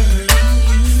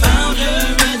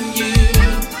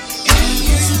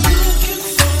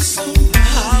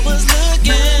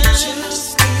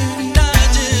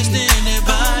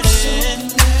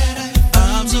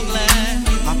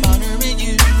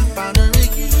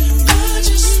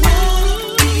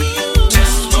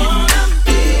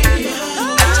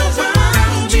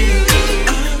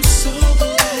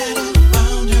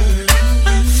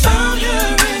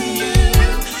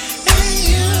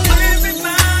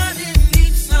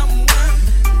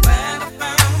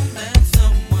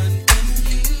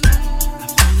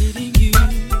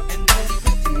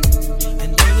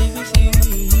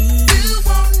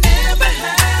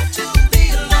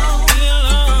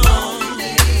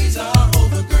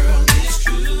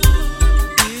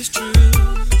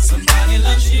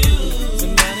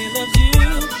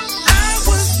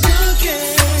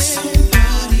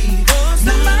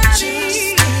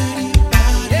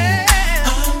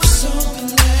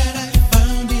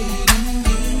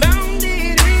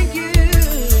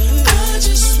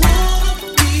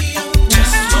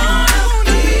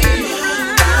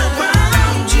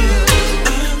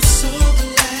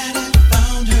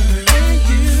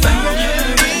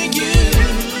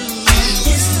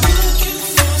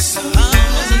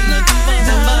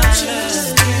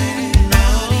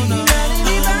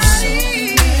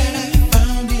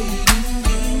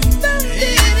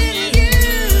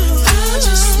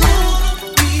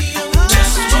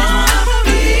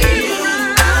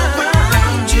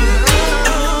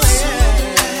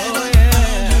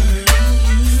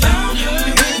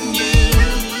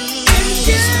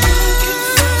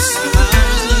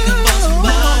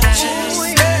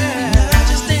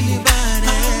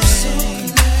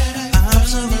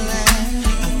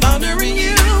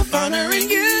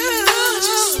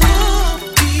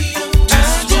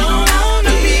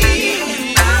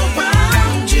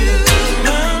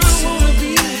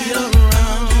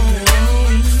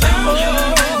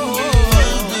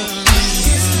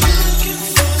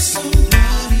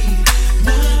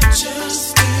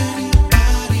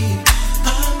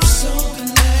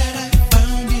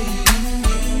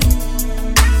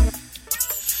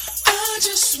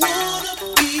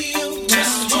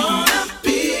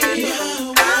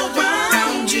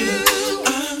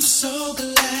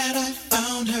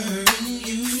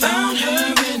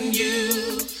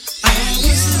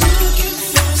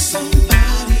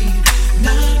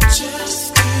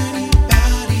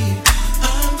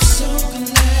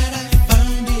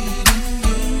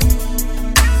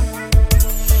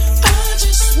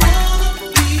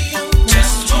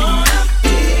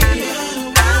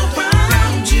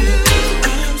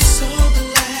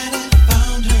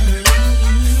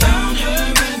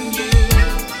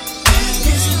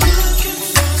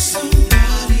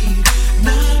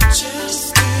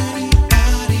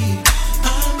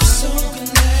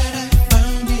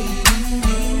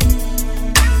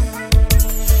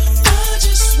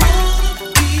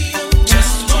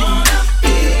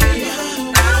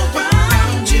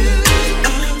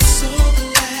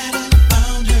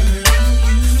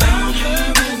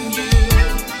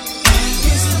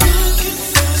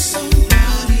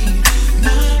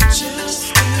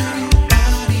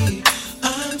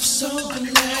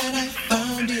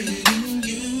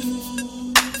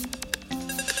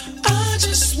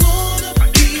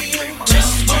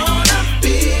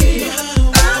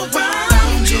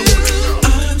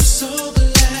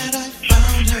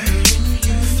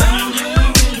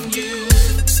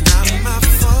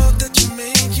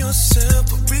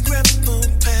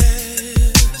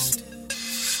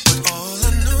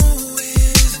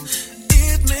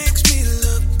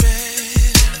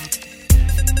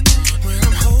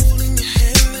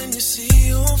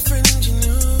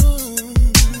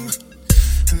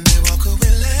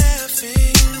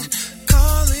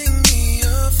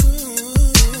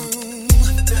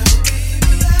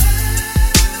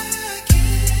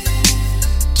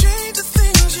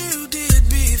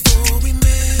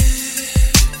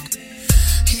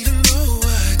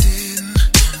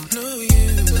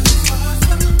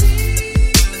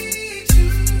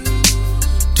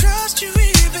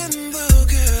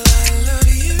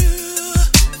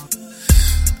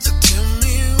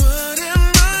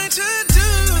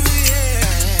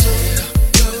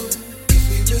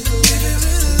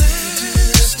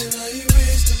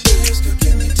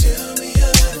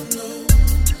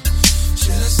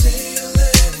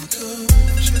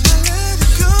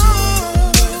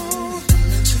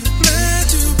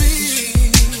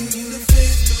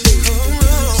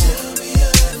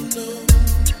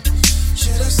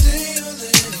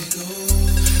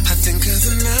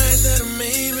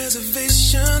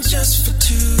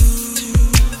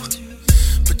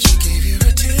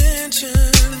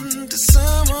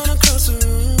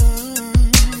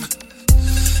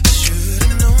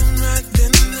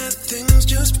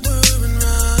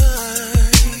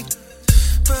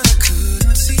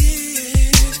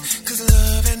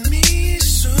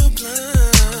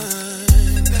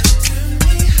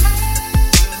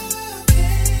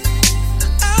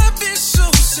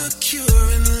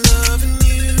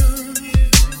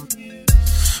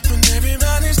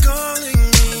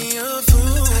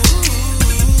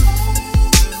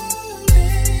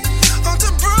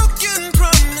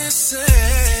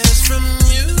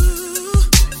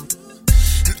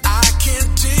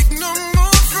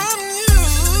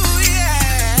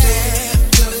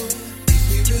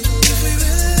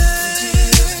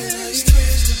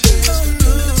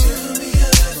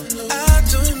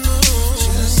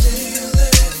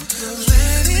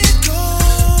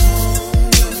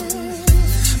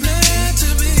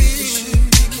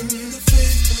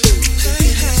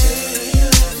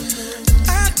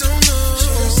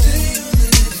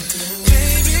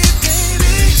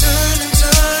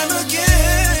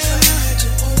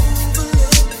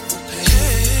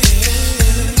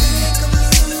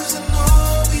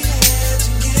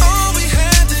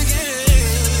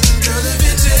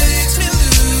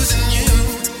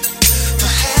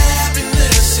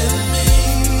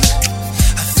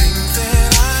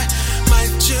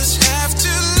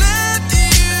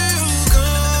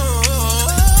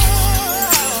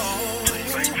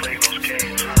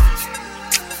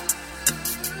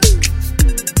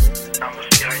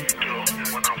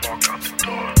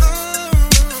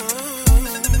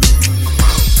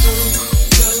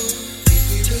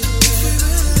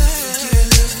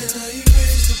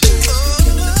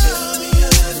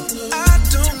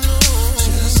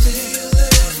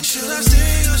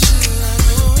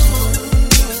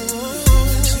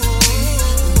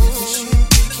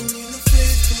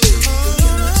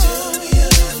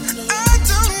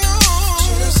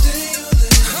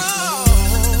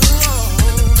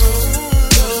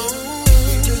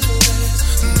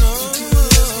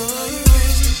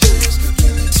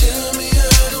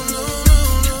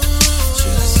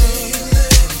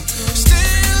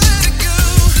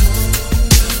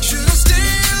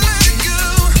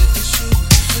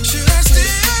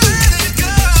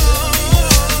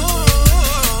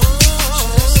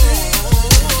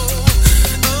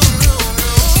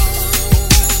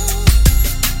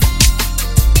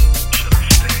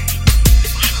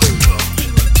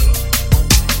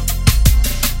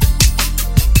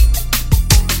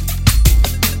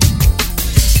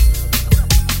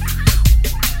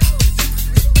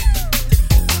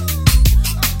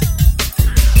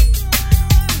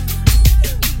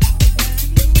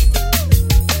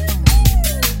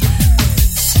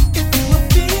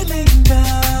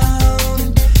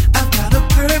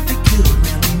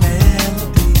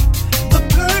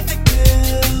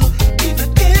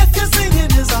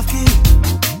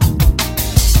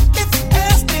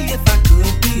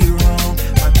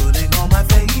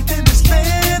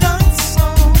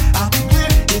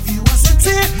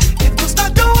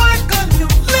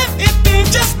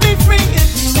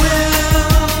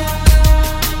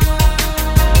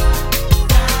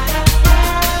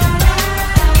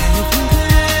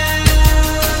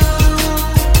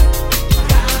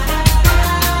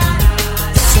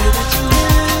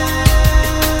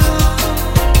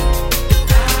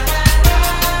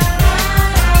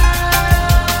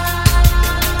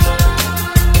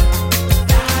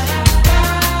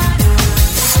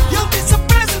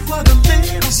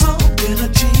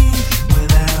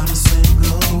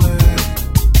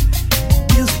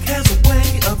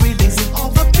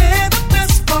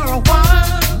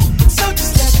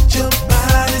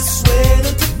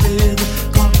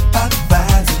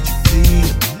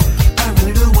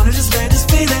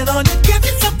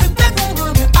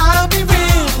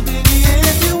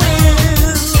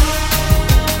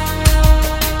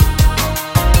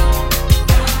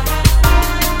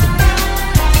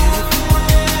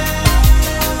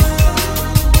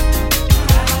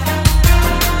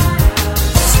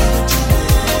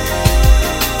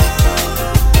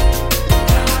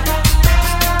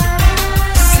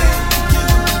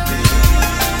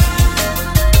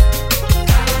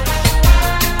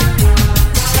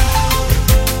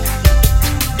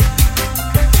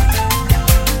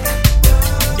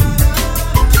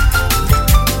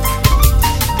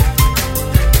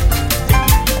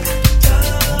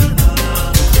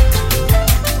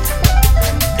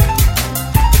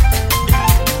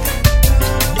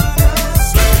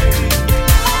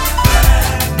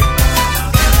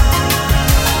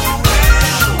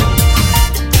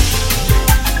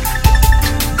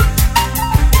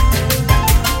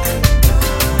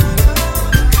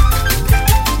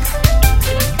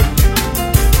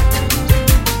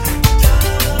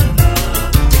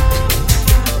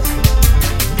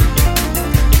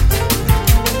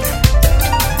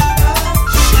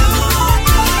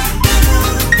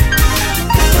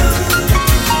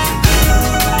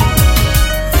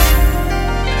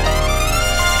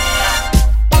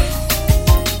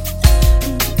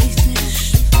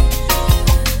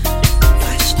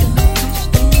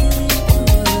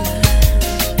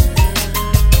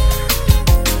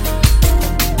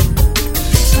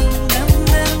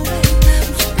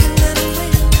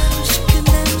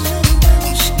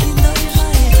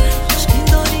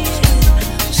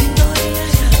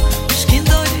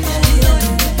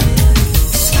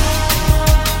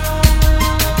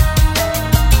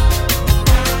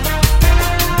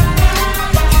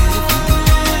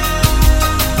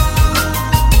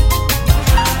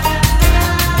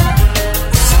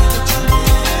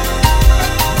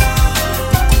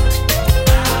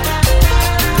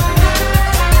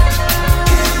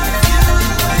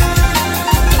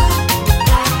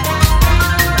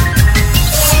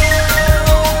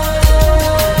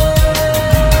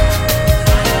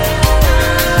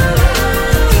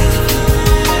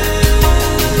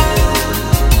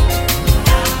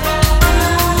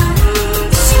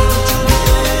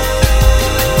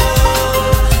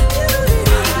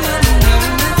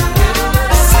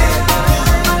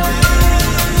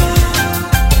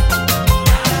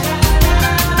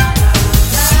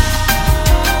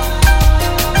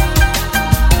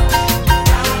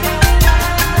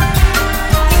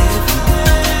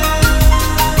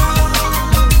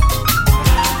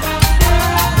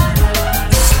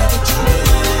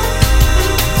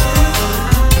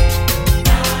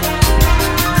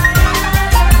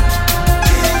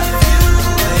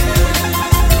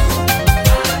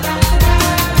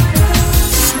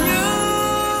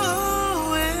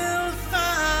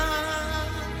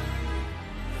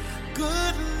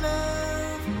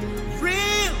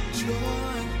real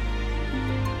joy,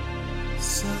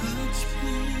 such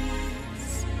peace.